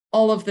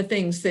all of the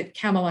things that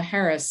Kamala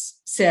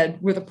Harris said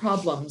were the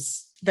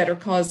problems that are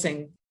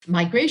causing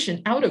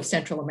migration out of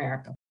Central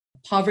America: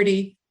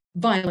 poverty,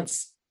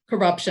 violence,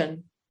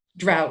 corruption,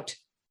 drought,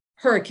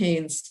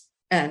 hurricanes,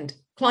 and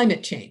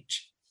climate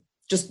change.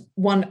 Just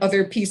one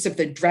other piece of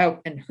the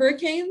drought and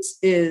hurricanes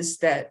is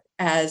that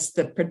as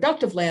the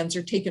productive lands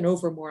are taken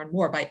over more and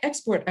more by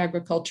export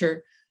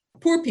agriculture,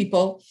 poor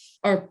people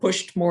are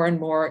pushed more and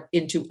more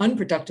into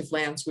unproductive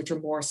lands, which are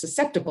more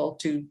susceptible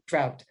to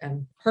drought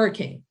and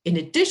hurricane. In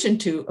addition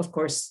to, of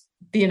course,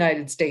 the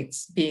United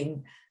States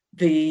being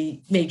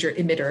the major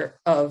emitter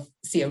of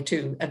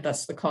CO2 and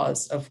thus the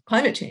cause of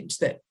climate change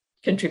that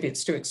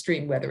contributes to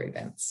extreme weather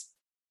events.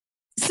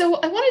 So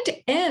I wanted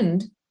to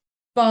end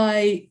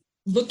by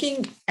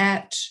looking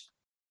at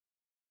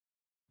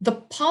the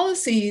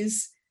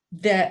policies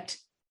that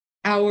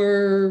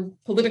our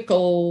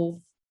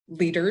political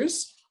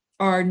leaders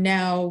are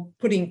now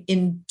putting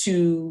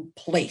into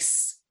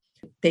place.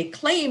 They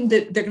claim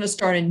that they're going to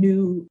start a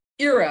new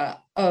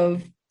era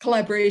of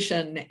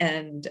collaboration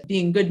and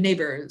being good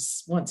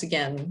neighbors once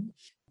again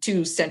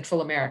to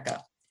Central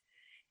America.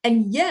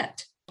 And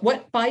yet,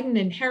 what Biden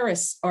and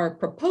Harris are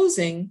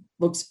proposing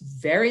looks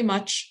very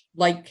much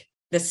like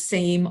the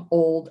same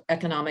old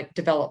economic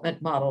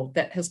development model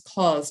that has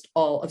caused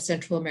all of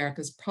Central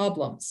America's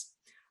problems.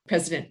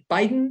 President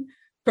Biden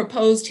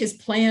proposed his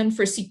plan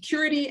for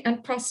security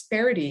and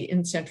prosperity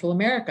in Central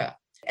America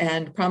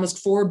and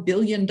promised $4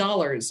 billion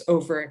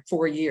over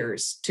 4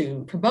 years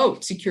to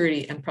promote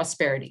security and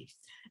prosperity.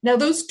 Now,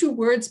 those two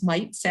words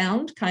might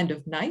sound kind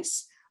of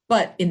nice,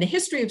 but in the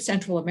history of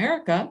Central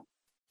America,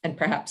 and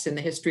perhaps in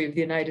the history of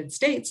the United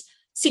States,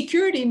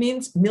 security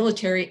means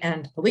military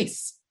and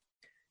police.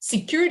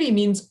 Security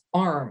means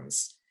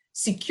arms.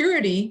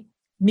 Security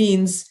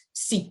means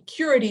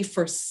security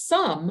for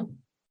some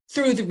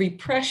through the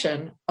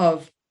repression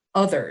of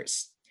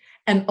others.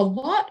 And a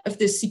lot of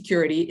this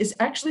security is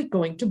actually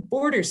going to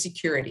border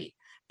security.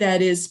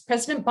 That is,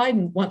 President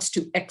Biden wants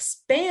to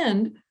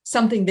expand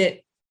something that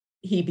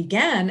he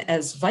began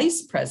as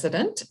vice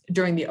president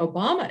during the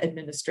Obama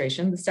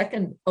administration, the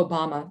second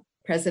Obama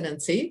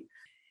presidency,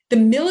 the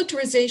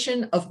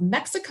militarization of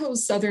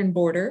Mexico's southern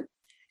border.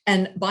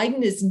 And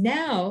Biden is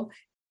now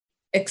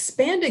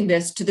expanding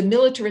this to the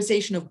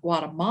militarization of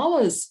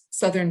Guatemala's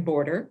southern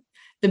border,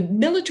 the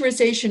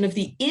militarization of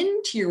the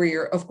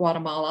interior of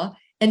Guatemala,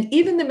 and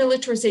even the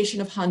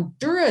militarization of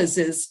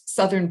Honduras's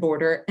southern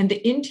border and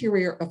the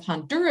interior of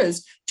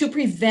Honduras to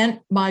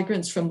prevent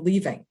migrants from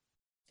leaving.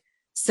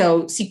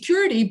 So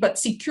security, but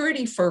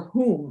security for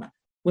whom?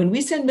 When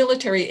we send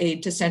military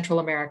aid to Central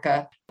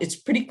America, it's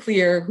pretty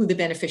clear who the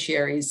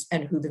beneficiaries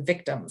and who the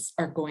victims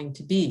are going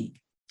to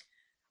be.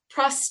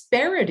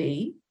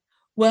 Prosperity,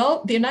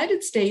 well, the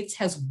United States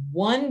has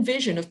one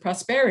vision of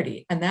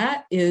prosperity, and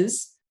that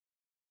is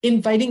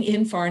inviting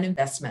in foreign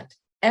investment,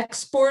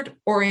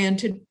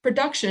 export-oriented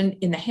production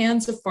in the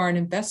hands of foreign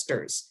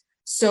investors.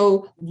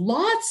 So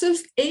lots of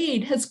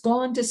aid has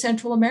gone to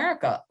Central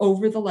America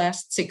over the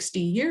last 60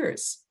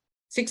 years,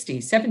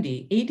 60,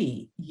 70,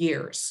 80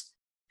 years.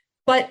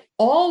 But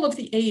all of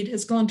the aid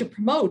has gone to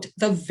promote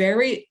the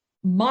very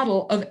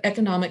model of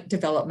economic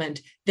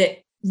development that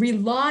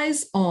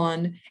relies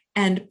on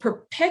and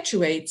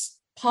perpetuates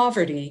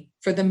poverty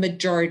for the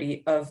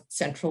majority of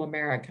Central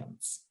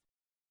Americans.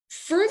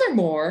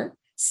 Furthermore,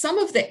 some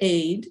of the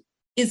aid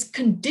is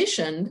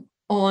conditioned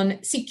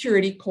on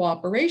security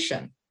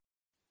cooperation.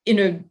 In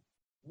a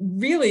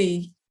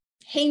really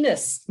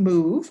heinous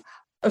move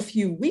a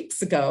few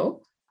weeks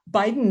ago,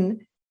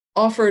 Biden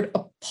offered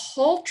a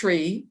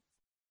paltry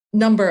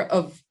number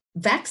of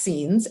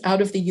vaccines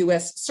out of the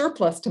US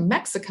surplus to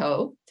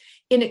Mexico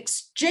in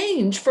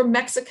exchange for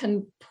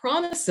Mexican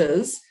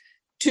promises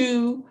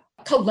to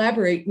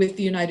collaborate with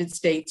the United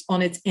States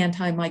on its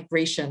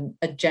anti-migration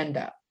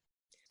agenda.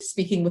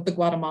 Speaking with the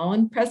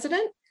Guatemalan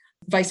president,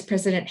 Vice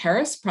President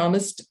Harris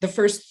promised the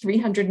first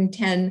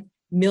 310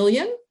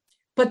 million,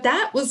 but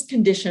that was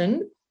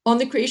conditioned on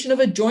the creation of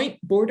a joint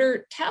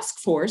border task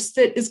force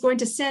that is going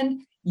to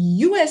send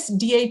US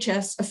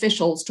DHS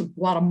officials to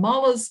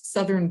Guatemala's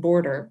southern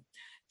border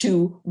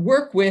to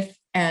work with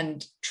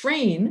and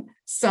train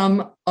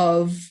some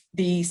of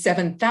the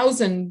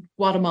 7,000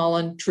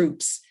 Guatemalan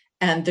troops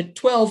and the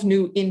 12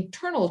 new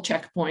internal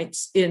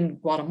checkpoints in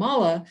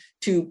Guatemala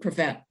to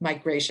prevent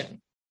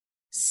migration.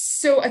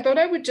 So I thought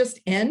I would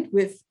just end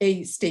with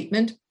a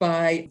statement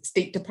by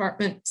State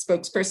Department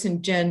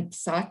spokesperson Jen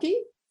Psaki,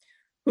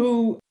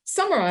 who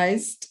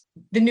summarized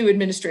the new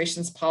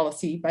administration's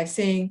policy by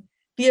saying,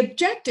 the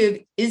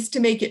objective is to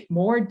make it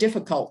more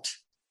difficult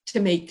to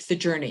make the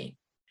journey.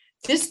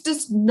 This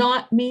does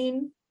not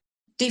mean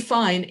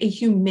define a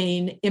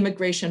humane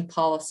immigration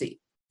policy.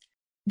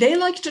 They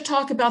like to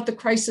talk about the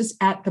crisis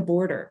at the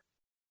border.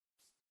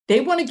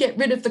 They want to get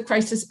rid of the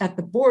crisis at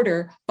the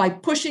border by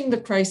pushing the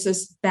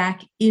crisis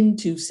back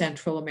into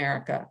Central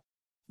America.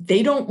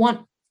 They don't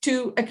want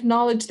to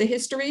acknowledge the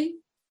history,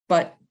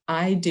 but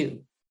I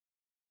do.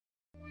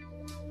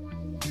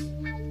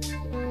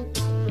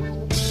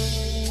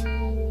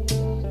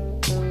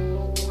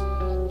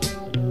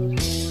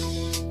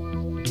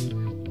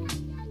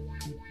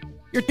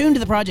 You're tuned to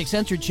the Project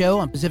Censored show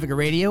on Pacifica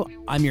Radio.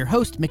 I'm your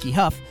host, Mickey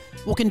Huff.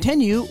 We'll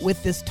continue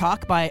with this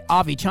talk by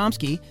Avi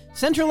Chomsky,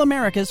 Central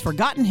America's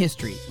Forgotten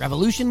History,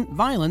 Revolution,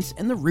 Violence,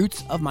 and the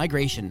Roots of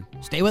Migration.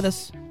 Stay with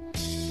us.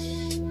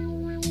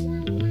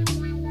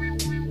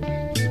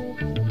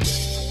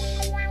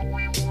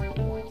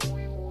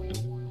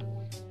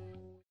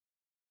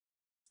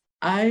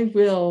 I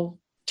will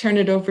turn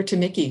it over to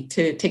Mickey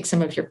to take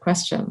some of your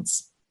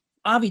questions.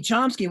 Avi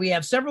Chomsky, we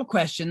have several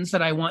questions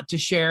that I want to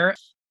share.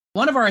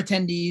 One of our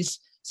attendees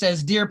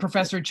says, Dear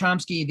Professor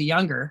Chomsky the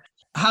Younger,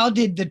 how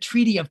did the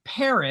Treaty of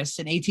Paris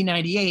in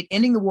 1898,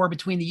 ending the war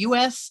between the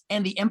U.S.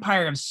 and the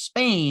Empire of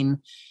Spain,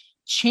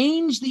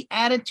 change the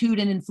attitude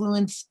and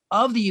influence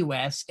of the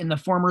U.S. in the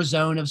former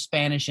zone of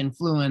Spanish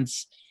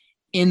influence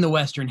in the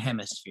Western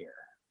Hemisphere?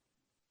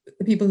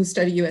 The people who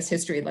study U.S.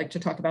 history like to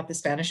talk about the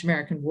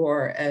Spanish-American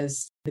War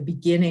as the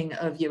beginning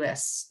of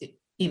U.S.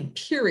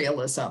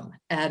 imperialism.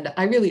 And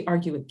I really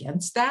argue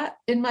against that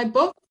in my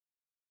book.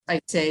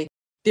 I say,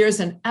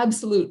 there's an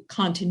absolute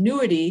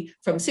continuity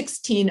from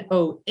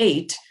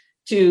 1608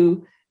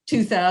 to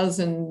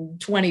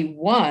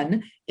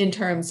 2021 in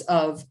terms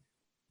of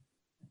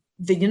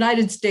the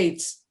United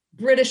States,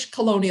 British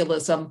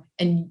colonialism,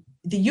 and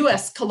the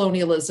US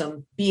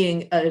colonialism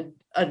being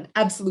an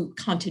absolute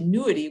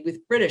continuity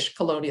with British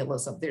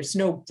colonialism. There's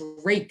no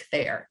break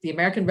there. The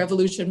American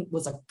Revolution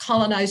was a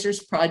colonizer's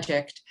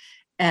project,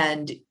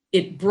 and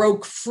it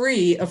broke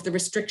free of the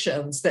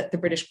restrictions that the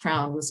British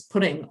Crown was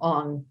putting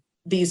on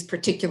these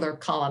particular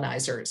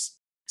colonizers.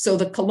 So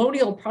the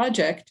colonial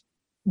project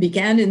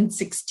began in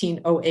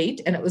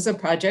 1608, and it was a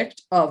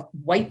project of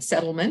white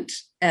settlement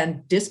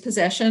and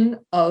dispossession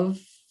of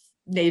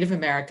Native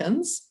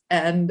Americans.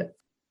 And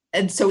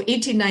so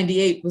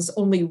 1898 was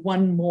only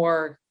one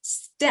more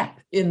step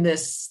in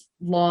this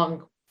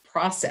long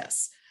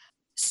process.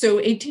 So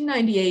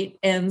 1898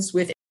 ends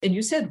with, and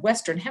you said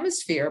Western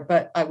Hemisphere,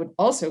 but I would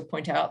also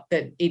point out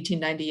that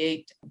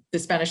 1898, the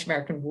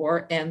Spanish-American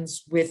War,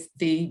 ends with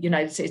the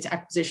United States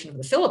acquisition of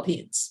the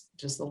Philippines,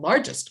 which is the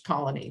largest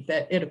colony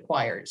that it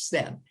acquires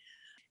then,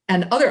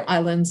 and other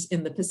islands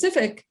in the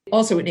Pacific,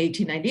 also in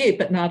 1898,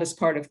 but not as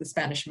part of the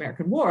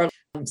Spanish-American War.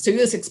 So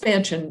U.S.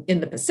 expansion in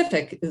the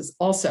Pacific is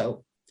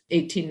also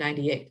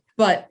 1898.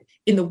 But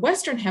in the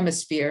Western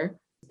Hemisphere,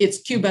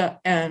 it's Cuba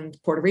and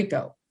Puerto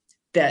Rico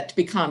that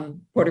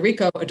become Puerto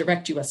Rico, a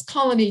direct U.S.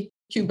 colony,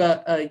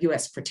 Cuba, a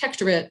U.S.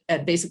 protectorate,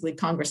 and basically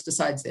Congress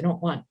decides they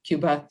don't want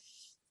Cuba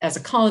as a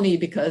colony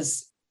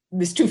because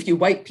there's too few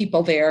white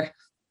people there.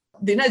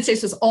 The United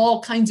States has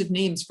all kinds of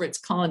names for its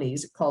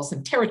colonies. It calls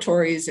them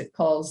territories, it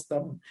calls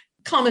them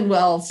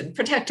commonwealths and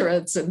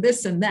protectorates and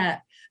this and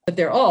that, but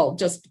they're all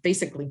just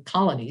basically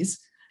colonies.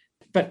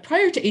 But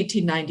prior to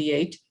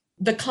 1898,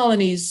 the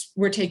colonies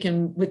were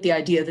taken with the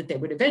idea that they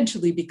would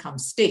eventually become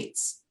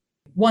states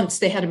once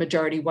they had a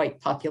majority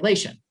white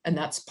population. And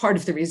that's part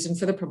of the reason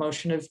for the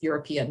promotion of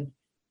European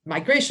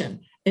migration.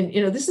 And,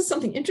 this is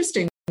something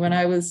interesting. When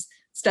I was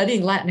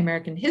studying Latin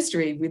American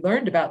history, we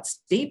learned about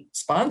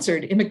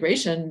state-sponsored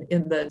immigration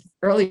in the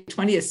early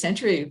 20th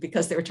century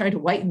because they were trying to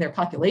whiten their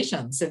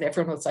populations. And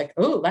everyone was like,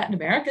 oh, Latin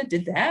America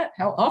did that?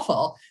 How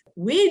awful.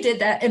 We did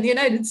that in the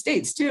United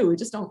States too. We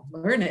just don't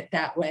learn it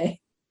that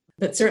way.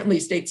 But certainly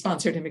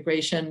state-sponsored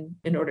immigration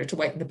in order to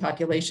whiten the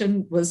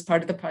population was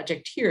part of the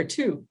project here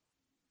too.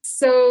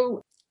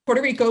 So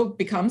Puerto Rico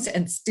becomes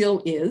and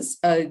still is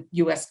a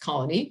US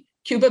colony.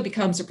 Cuba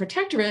becomes a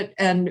protectorate,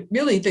 and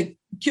really the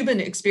Cuban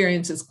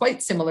experience is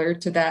quite similar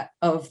to that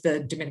of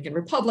the Dominican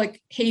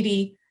Republic,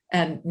 Haiti,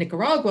 and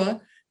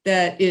Nicaragua,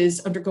 that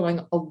is undergoing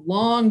a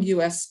long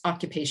US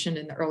occupation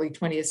in the early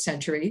 20th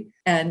century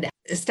and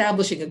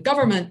establishing a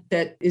government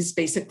that is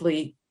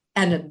basically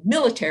and a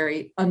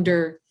military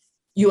under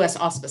US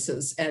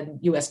auspices and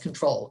US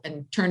control,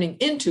 and turning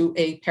into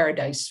a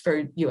paradise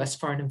for US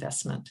foreign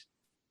investment.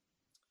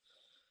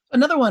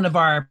 Another one of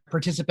our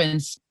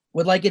participants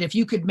would like it if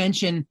you could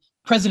mention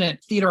President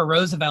Theodore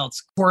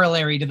Roosevelt's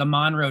corollary to the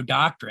Monroe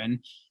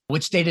Doctrine,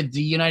 which stated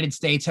the United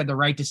States had the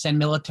right to send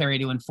military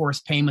to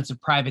enforce payments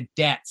of private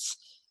debts,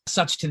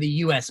 such to the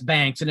U.S.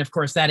 banks. And of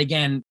course, that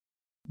again,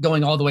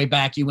 going all the way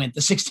back, you went to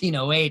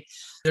 1608.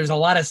 There's a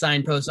lot of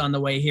signposts on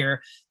the way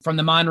here, from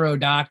the Monroe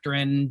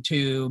Doctrine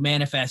to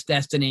Manifest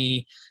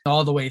Destiny,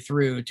 all the way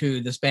through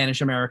to the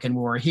Spanish-American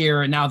War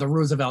here, and now the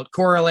Roosevelt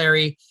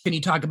corollary. Can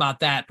you talk about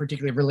that,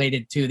 particularly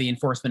related to the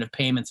enforcement of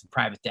payments and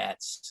private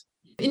debts?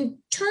 In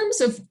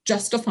terms of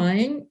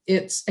justifying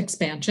its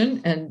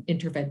expansion and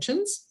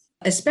interventions,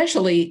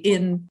 especially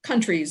in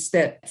countries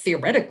that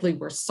theoretically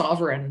were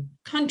sovereign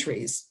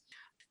countries,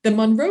 the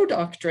Monroe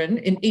Doctrine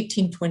in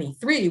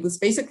 1823 was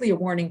basically a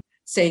warning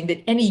saying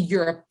that any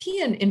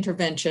European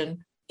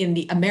intervention in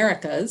the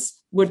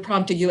Americas would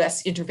prompt a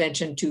US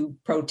intervention to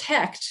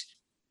protect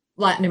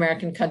Latin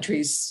American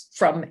countries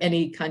from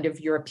any kind of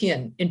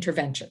European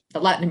intervention. The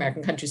Latin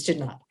American countries did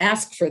not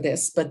ask for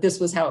this, but this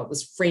was how it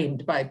was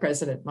framed by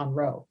President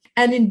Monroe.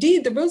 And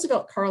indeed, the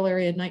Roosevelt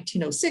corollary in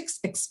 1906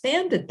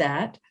 expanded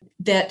that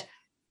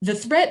the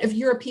threat of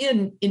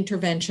European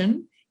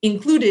intervention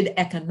included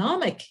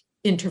economic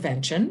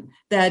intervention.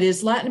 That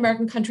is, Latin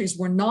American countries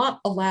were not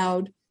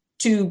allowed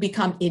to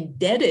become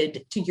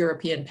indebted to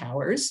European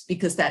powers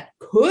because that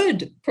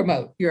could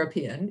promote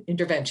European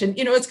intervention.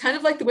 It's kind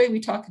of like the way we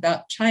talk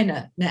about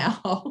China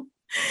now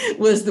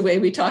was the way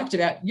we talked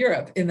about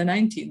Europe in the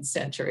 19th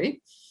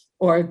century,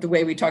 or the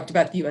way we talked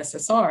about the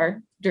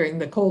USSR during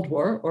the Cold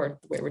War, or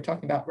the way we're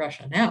talking about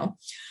Russia now.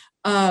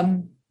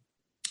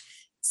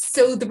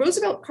 So the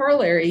Roosevelt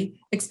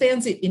corollary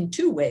expands it in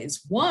two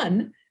ways.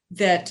 One,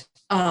 that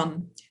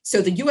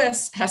so the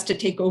US has to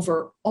take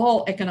over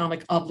all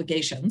economic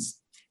obligations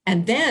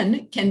and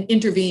then can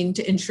intervene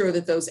to ensure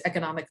that those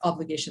economic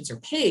obligations are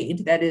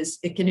paid. That is,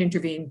 it can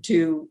intervene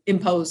to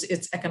impose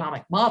its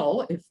economic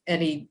model if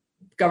any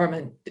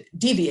government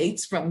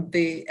deviates from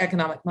the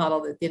economic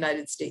model that the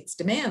United States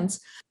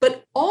demands,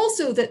 but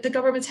also that the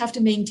governments have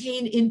to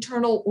maintain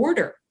internal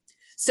order.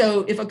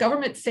 So if a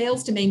government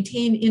fails to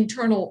maintain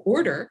internal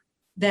order,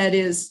 that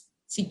is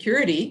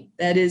security,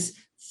 that is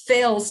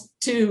fails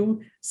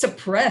to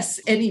suppress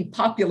any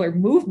popular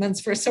movements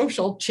for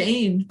social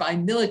change by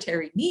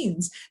military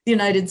means, the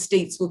United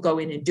States will go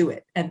in and do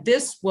it. And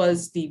this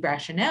was the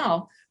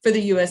rationale for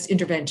the US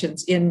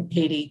interventions in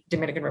Haiti,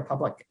 Dominican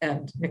Republic,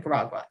 and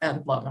Nicaragua,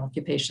 and long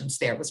occupations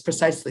there was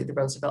precisely the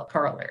Roosevelt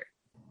corollary.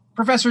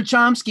 Professor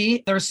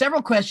Chomsky, there are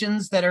several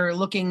questions that are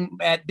looking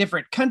at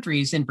different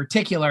countries in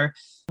particular.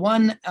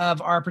 One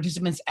of our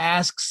participants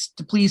asks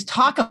to please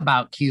talk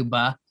about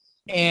Cuba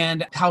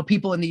and how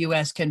people in the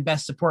U.S. can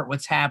best support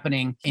what's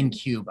happening in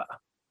Cuba.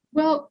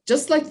 Well,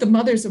 just like the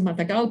mothers of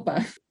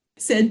Matagalpa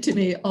said to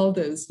me all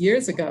those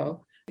years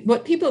ago,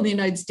 what people in the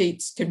United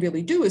States can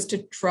really do is to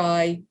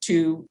try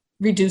to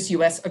reduce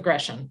U.S.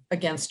 aggression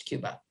against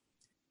Cuba.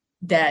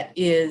 That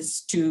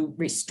is to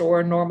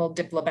restore normal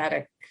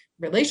diplomatic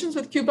relations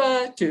with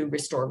Cuba, to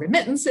restore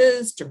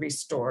remittances, to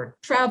restore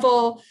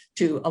travel,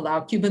 to allow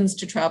Cubans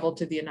to travel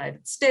to the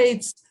United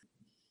States.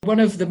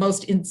 One of the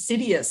most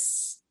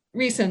insidious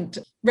recent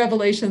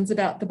revelations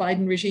about the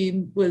Biden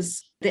regime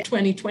was the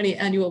 2020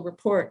 annual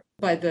report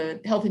by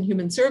the Health and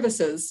Human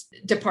Services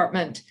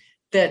Department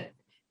that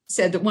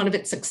said that one of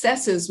its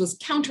successes was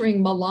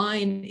countering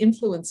malign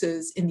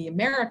influences in the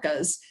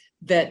Americas,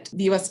 that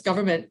the US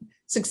government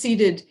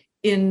succeeded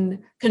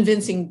in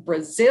convincing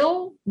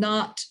Brazil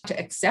not to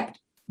accept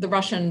the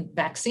Russian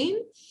vaccine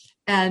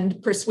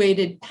and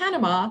persuaded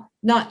Panama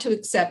not to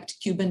accept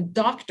Cuban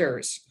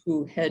doctors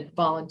who had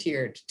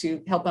volunteered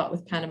to help out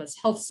with Panama's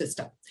health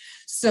system.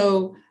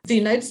 So the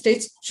United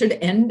States should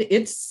end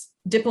its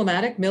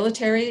diplomatic,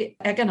 military,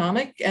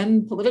 economic,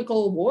 and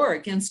political war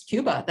against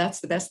Cuba.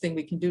 That's the best thing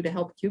we can do to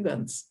help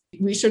Cubans.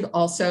 We should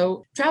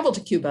also travel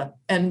to Cuba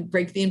and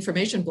break the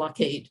information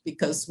blockade,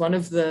 because one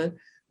of the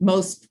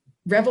most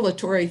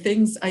revelatory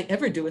things I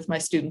ever do with my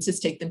students is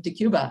take them to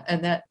Cuba.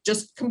 And that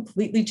just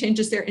completely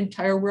changes their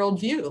entire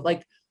worldview.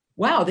 Like,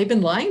 wow, they've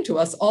been lying to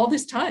us all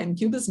this time.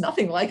 Cuba's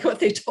nothing like what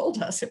they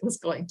told us it was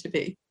going to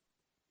be.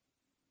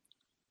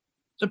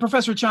 So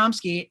Professor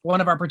Chomsky, one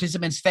of our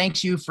participants,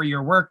 thanks you for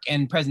your work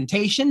and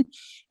presentation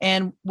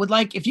and would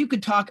like if you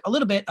could talk a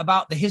little bit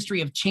about the history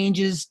of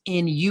changes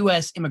in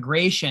U.S.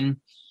 immigration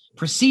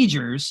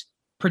procedures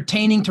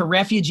pertaining to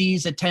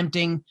refugees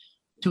attempting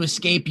to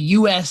escape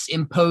U.S.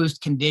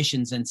 imposed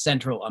conditions in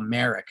Central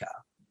America.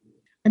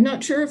 I'm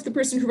not sure if the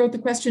person who wrote the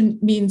question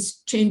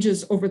means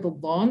changes over the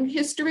long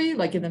history,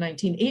 like in the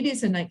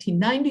 1980s and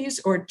 1990s,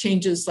 or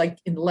changes like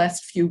in the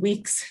last few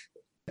weeks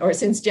or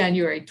since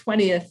January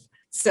 20th.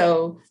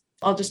 So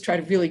I'll just try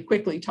to really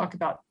quickly talk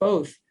about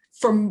both.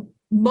 For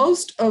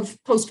most of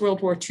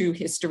post-World War II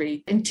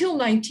history, until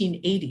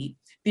 1980,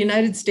 the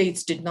United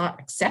States did not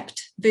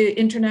accept the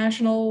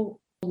international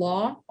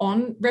law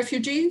on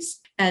refugees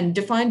and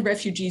defined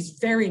refugees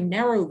very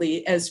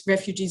narrowly as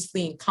refugees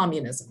fleeing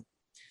communism.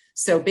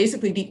 So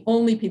basically, the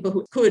only people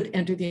who could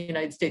enter the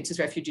United States as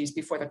refugees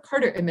before the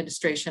Carter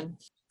administration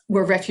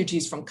were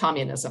refugees from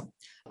communism.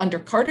 Under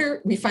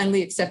Carter, we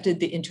finally accepted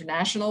the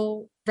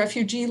international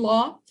refugee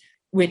law,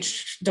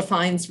 which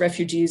defines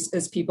refugees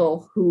as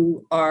people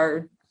who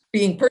are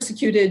being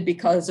persecuted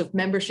because of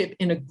membership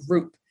in a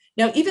group.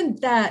 Now, even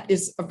that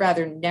is a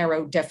rather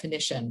narrow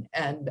definition.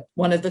 And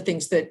one of the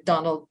things that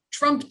Donald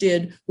Trump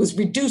did was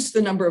reduce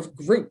the number of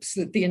groups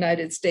that the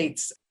United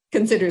States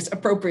considers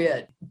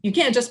appropriate. You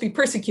can't just be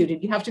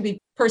persecuted. You have to be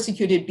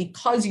persecuted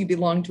because you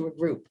belong to a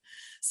group.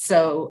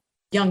 So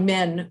young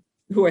men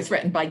who are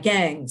threatened by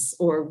gangs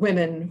or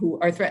women who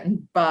are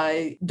threatened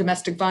by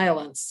domestic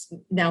violence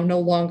now no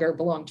longer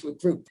belong to a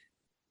group.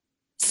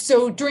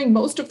 So during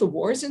most of the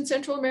wars in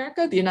Central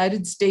America, the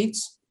United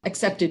States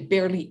accepted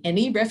barely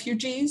any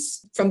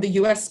refugees from the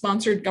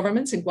US-sponsored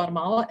governments in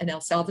Guatemala and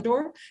El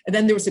Salvador. And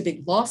then there was a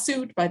big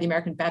lawsuit by the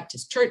American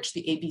Baptist Church,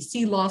 the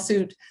ABC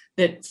lawsuit,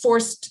 that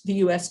forced the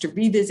US to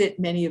revisit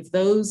many of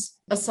those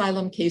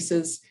asylum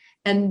cases.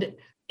 And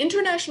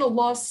international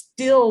law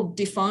still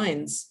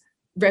defines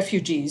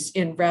refugees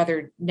in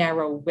rather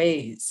narrow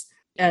ways.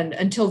 And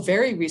until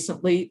very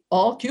recently,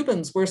 all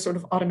Cubans were sort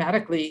of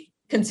automatically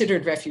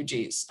considered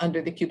refugees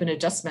under the Cuban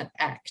Adjustment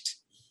Act.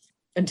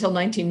 Until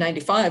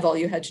 1995, all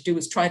you had to do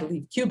was try to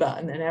leave Cuba.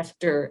 And then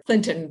after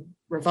Clinton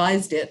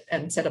revised it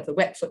and set up the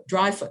wet foot,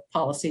 dry foot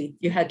policy,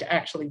 you had to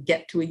actually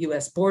get to a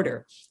US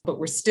border, but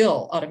were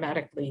still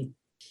automatically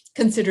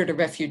considered a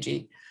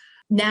refugee.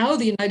 Now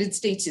the United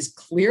States is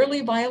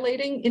clearly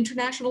violating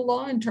international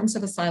law in terms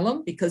of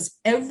asylum because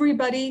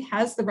everybody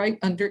has the right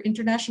under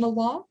international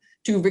law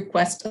to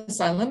request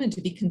asylum and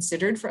to be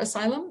considered for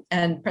asylum.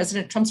 And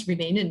President Trump's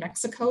Remain in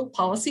Mexico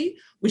policy,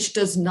 which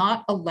does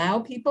not allow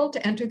people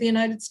to enter the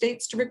United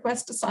States to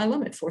request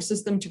asylum, it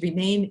forces them to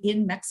remain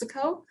in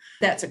Mexico.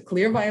 That's a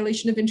clear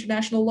violation of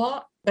international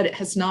law, but it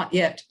has not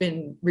yet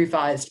been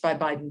revised by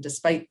Biden,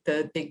 despite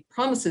the big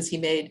promises he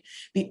made.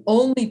 The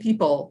only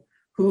people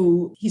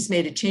who he's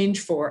made a change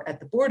for at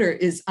the border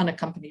is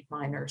unaccompanied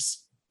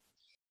minors.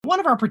 One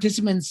of our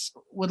participants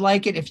would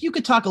like it if you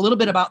could talk a little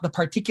bit about the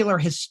particular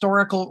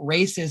historical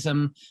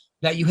racism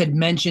that you had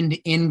mentioned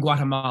in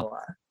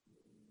Guatemala.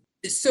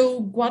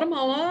 So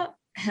Guatemala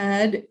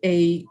had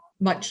a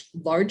much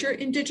larger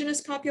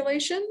indigenous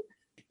population,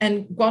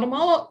 and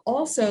Guatemala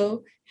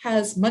also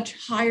has much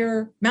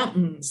higher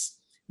mountains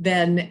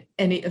than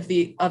any of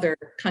the other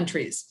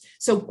countries.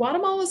 So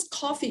Guatemala's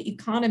coffee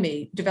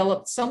economy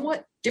developed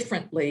somewhat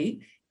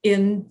differently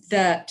in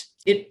that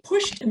it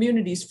pushed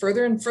communities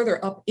further and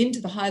further up into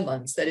the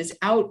highlands, that is,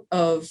 out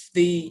of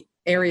the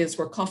areas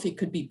where coffee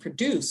could be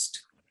produced.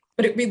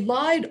 But it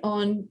relied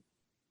on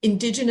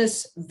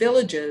indigenous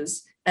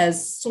villages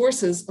as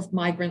sources of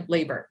migrant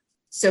labor.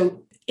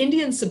 So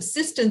Indian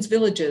subsistence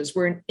villages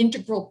were an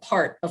integral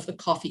part of the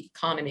coffee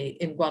economy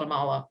in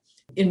Guatemala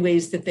in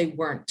ways that they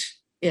weren't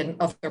in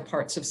other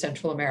parts of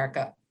Central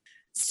America.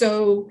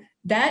 So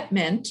that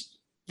meant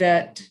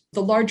that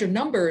the larger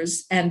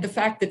numbers and the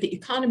fact that the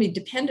economy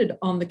depended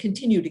on the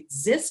continued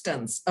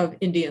existence of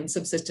Indian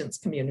subsistence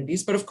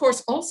communities, but of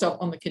course also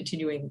on the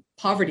continuing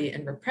poverty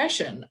and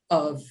repression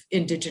of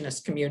indigenous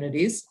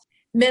communities,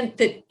 meant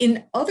that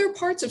in other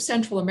parts of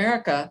Central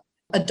America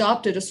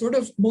adopted a sort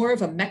of more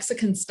of a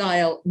Mexican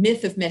style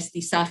myth of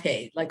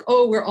mestizaje, like,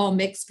 oh, we're all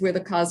mixed, we're the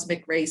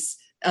cosmic race.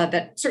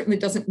 That certainly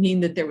doesn't mean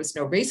that there was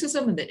no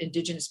racism and that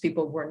indigenous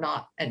people were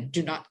not and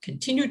do not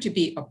continue to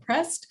be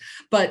oppressed,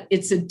 but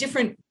it's a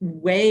different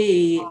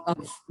way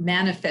of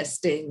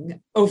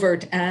manifesting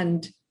overt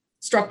and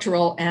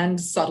structural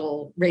and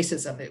subtle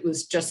racism. It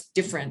was just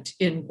different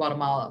in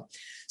Guatemala.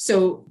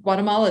 So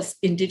Guatemala's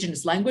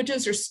indigenous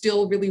languages are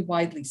still really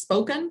widely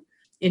spoken.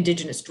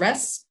 Indigenous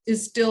dress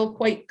is still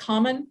quite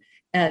common.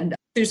 And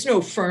there's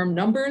no firm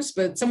numbers,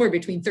 but somewhere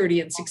between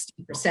 30 and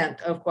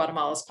 60% of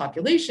Guatemala's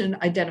population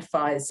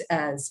identifies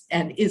as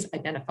and is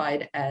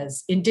identified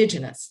as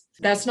indigenous.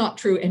 That's not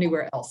true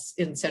anywhere else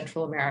in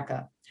Central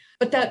America.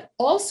 But that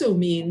also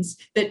means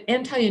that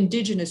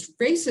anti-indigenous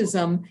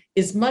racism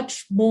is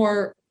much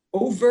more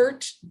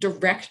overt,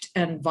 direct,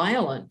 and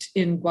violent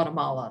in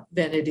Guatemala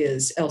than it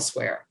is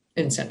elsewhere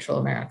in Central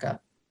America.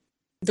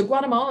 The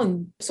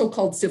Guatemalan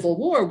so-called civil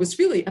war was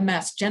really a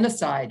mass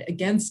genocide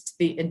against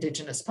the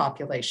indigenous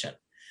population.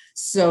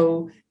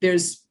 So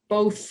there's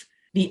both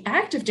the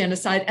act of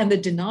genocide and the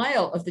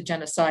denial of the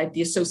genocide,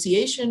 the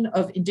association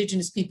of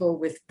indigenous people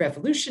with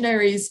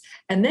revolutionaries,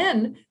 and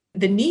then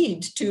the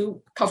need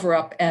to cover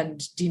up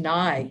and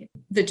deny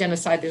the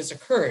genocide that has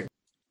occurred.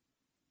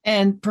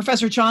 And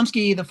Professor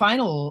Chomsky, the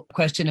final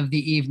question of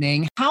the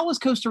evening, how was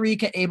Costa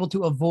Rica able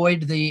to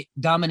avoid the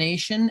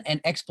domination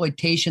and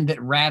exploitation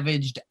that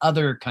ravaged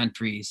other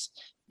countries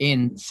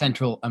in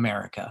Central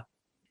America?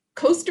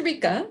 Costa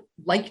Rica,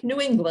 like New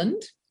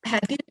England,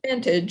 had the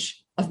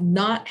advantage of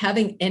not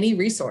having any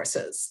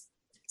resources.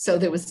 So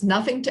there was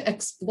nothing to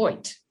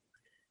exploit.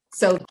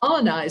 So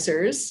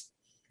colonizers,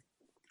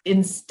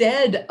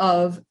 instead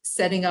of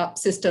setting up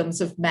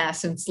systems of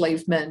mass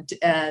enslavement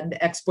and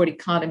export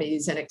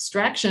economies and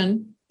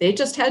extraction, they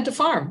just had to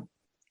farm.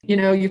 You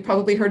know, you've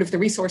probably heard of the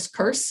resource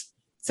curse.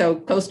 So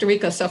Costa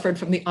Rica suffered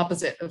from the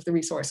opposite of the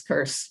resource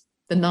curse,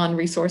 the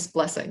non-resource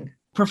blessing.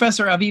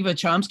 Professor Aviva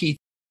Chomsky,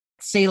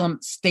 Salem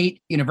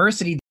State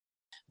University.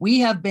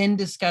 We have been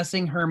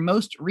discussing her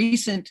most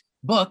recent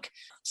book,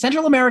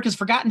 Central America's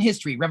Forgotten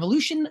History,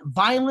 Revolution,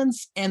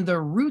 Violence, and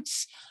the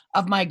Roots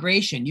of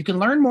Migration. You can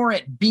learn more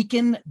at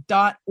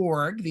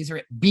beacon.org. These are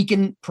at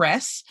Beacon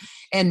Press.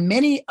 And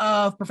many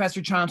of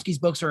Professor Chomsky's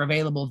books are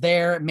available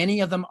there.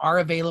 Many of them are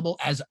available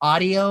as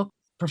audio.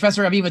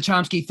 Professor Aviva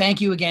Chomsky, thank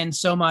you again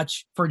so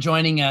much for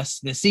joining us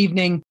this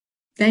evening.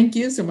 Thank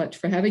you so much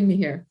for having me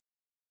here.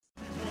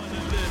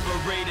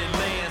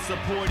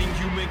 Supporting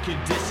human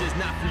conditions,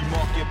 not free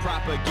market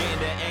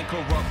propaganda and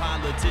corrupt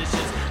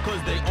politicians,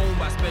 cause they own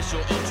by special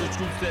interest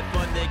groups that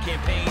fund their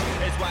campaign.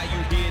 That's why you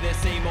hear the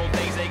same old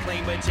things they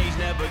claim, but change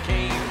never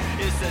came.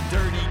 It's a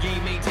dirty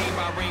game maintained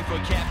by rain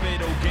for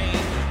capital gain,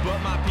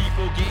 but my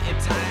people getting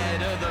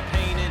tired of the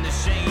pain and the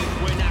shame.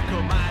 We're not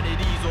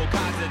commodities or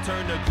cogs that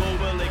turn the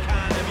global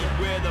economy.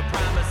 We're the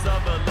promise of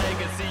a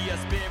legacy, a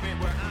spirit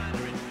we're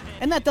honoring.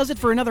 And that does it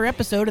for another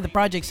episode of the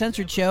Project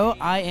Censored Show.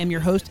 I am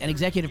your host and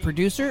executive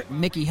producer,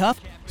 Mickey Huff.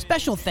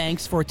 Special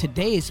thanks for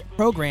today's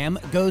program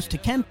goes to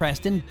Ken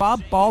Preston,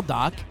 Bob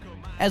Baldock,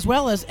 as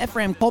well as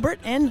Ephraim Colbert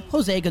and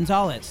Jose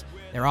Gonzalez.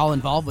 They're all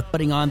involved with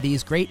putting on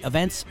these great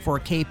events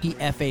for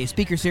KPFA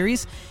Speaker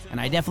Series,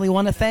 and I definitely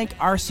want to thank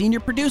our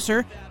senior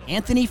producer,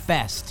 Anthony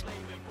Fest.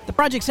 The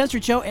Project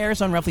Censored Show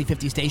airs on roughly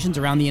 50 stations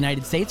around the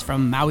United States,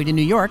 from Maui to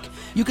New York.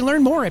 You can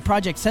learn more at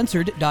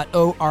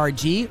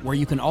projectcensored.org, where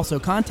you can also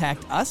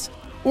contact us,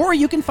 or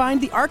you can find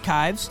the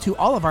archives to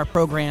all of our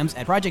programs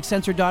at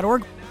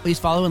projectcensored.org. Please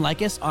follow and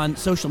like us on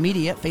social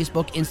media,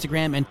 Facebook,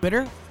 Instagram, and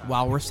Twitter,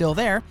 while we're still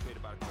there.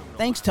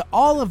 Thanks to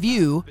all of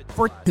you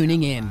for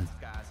tuning in.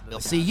 We'll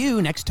see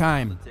you next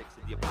time.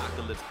 The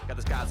apocalypse got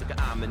the skies looking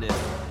ominous.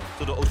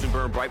 So the ocean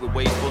burned bright with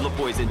waves full of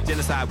poison.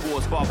 Genocide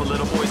wars fought for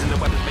little boys, and the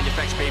weapons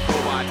manufactured paid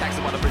for by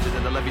taxing all the bridges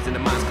and the levees and the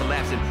mines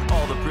collapsing.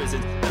 All the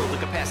prisons build the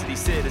capacity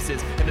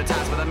citizens.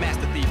 Hypnotized by the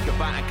master thief.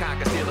 Combine and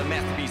conquer, steal a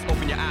masterpiece.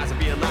 Open your eyes and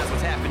realize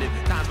what's happening.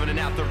 Time's running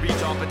out to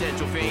reach all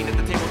potential. If you ain't at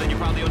the table, then you're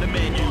probably on the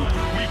menu.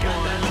 We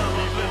got that love,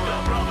 we lift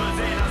our brothers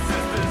and our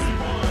sisters.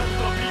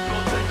 The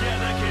people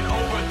together can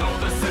overthrow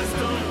the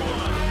system.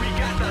 We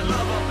got that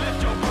love,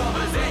 uplift your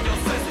brothers and your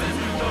sisters.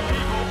 The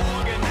people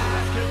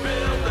organized can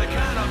build the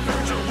kind of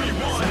future we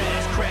want.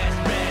 Smash, crash,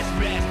 mash,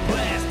 mash,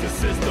 blast the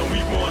system.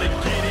 We want to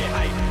get it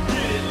hype,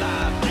 get it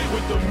live, get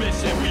with the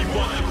mission. We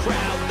want the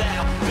crowd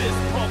loud. This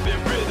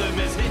pumping rhythm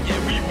is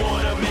hitting. We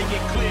want to make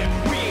it clear.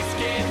 We ain't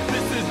scared.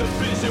 This is the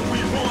vision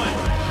we want.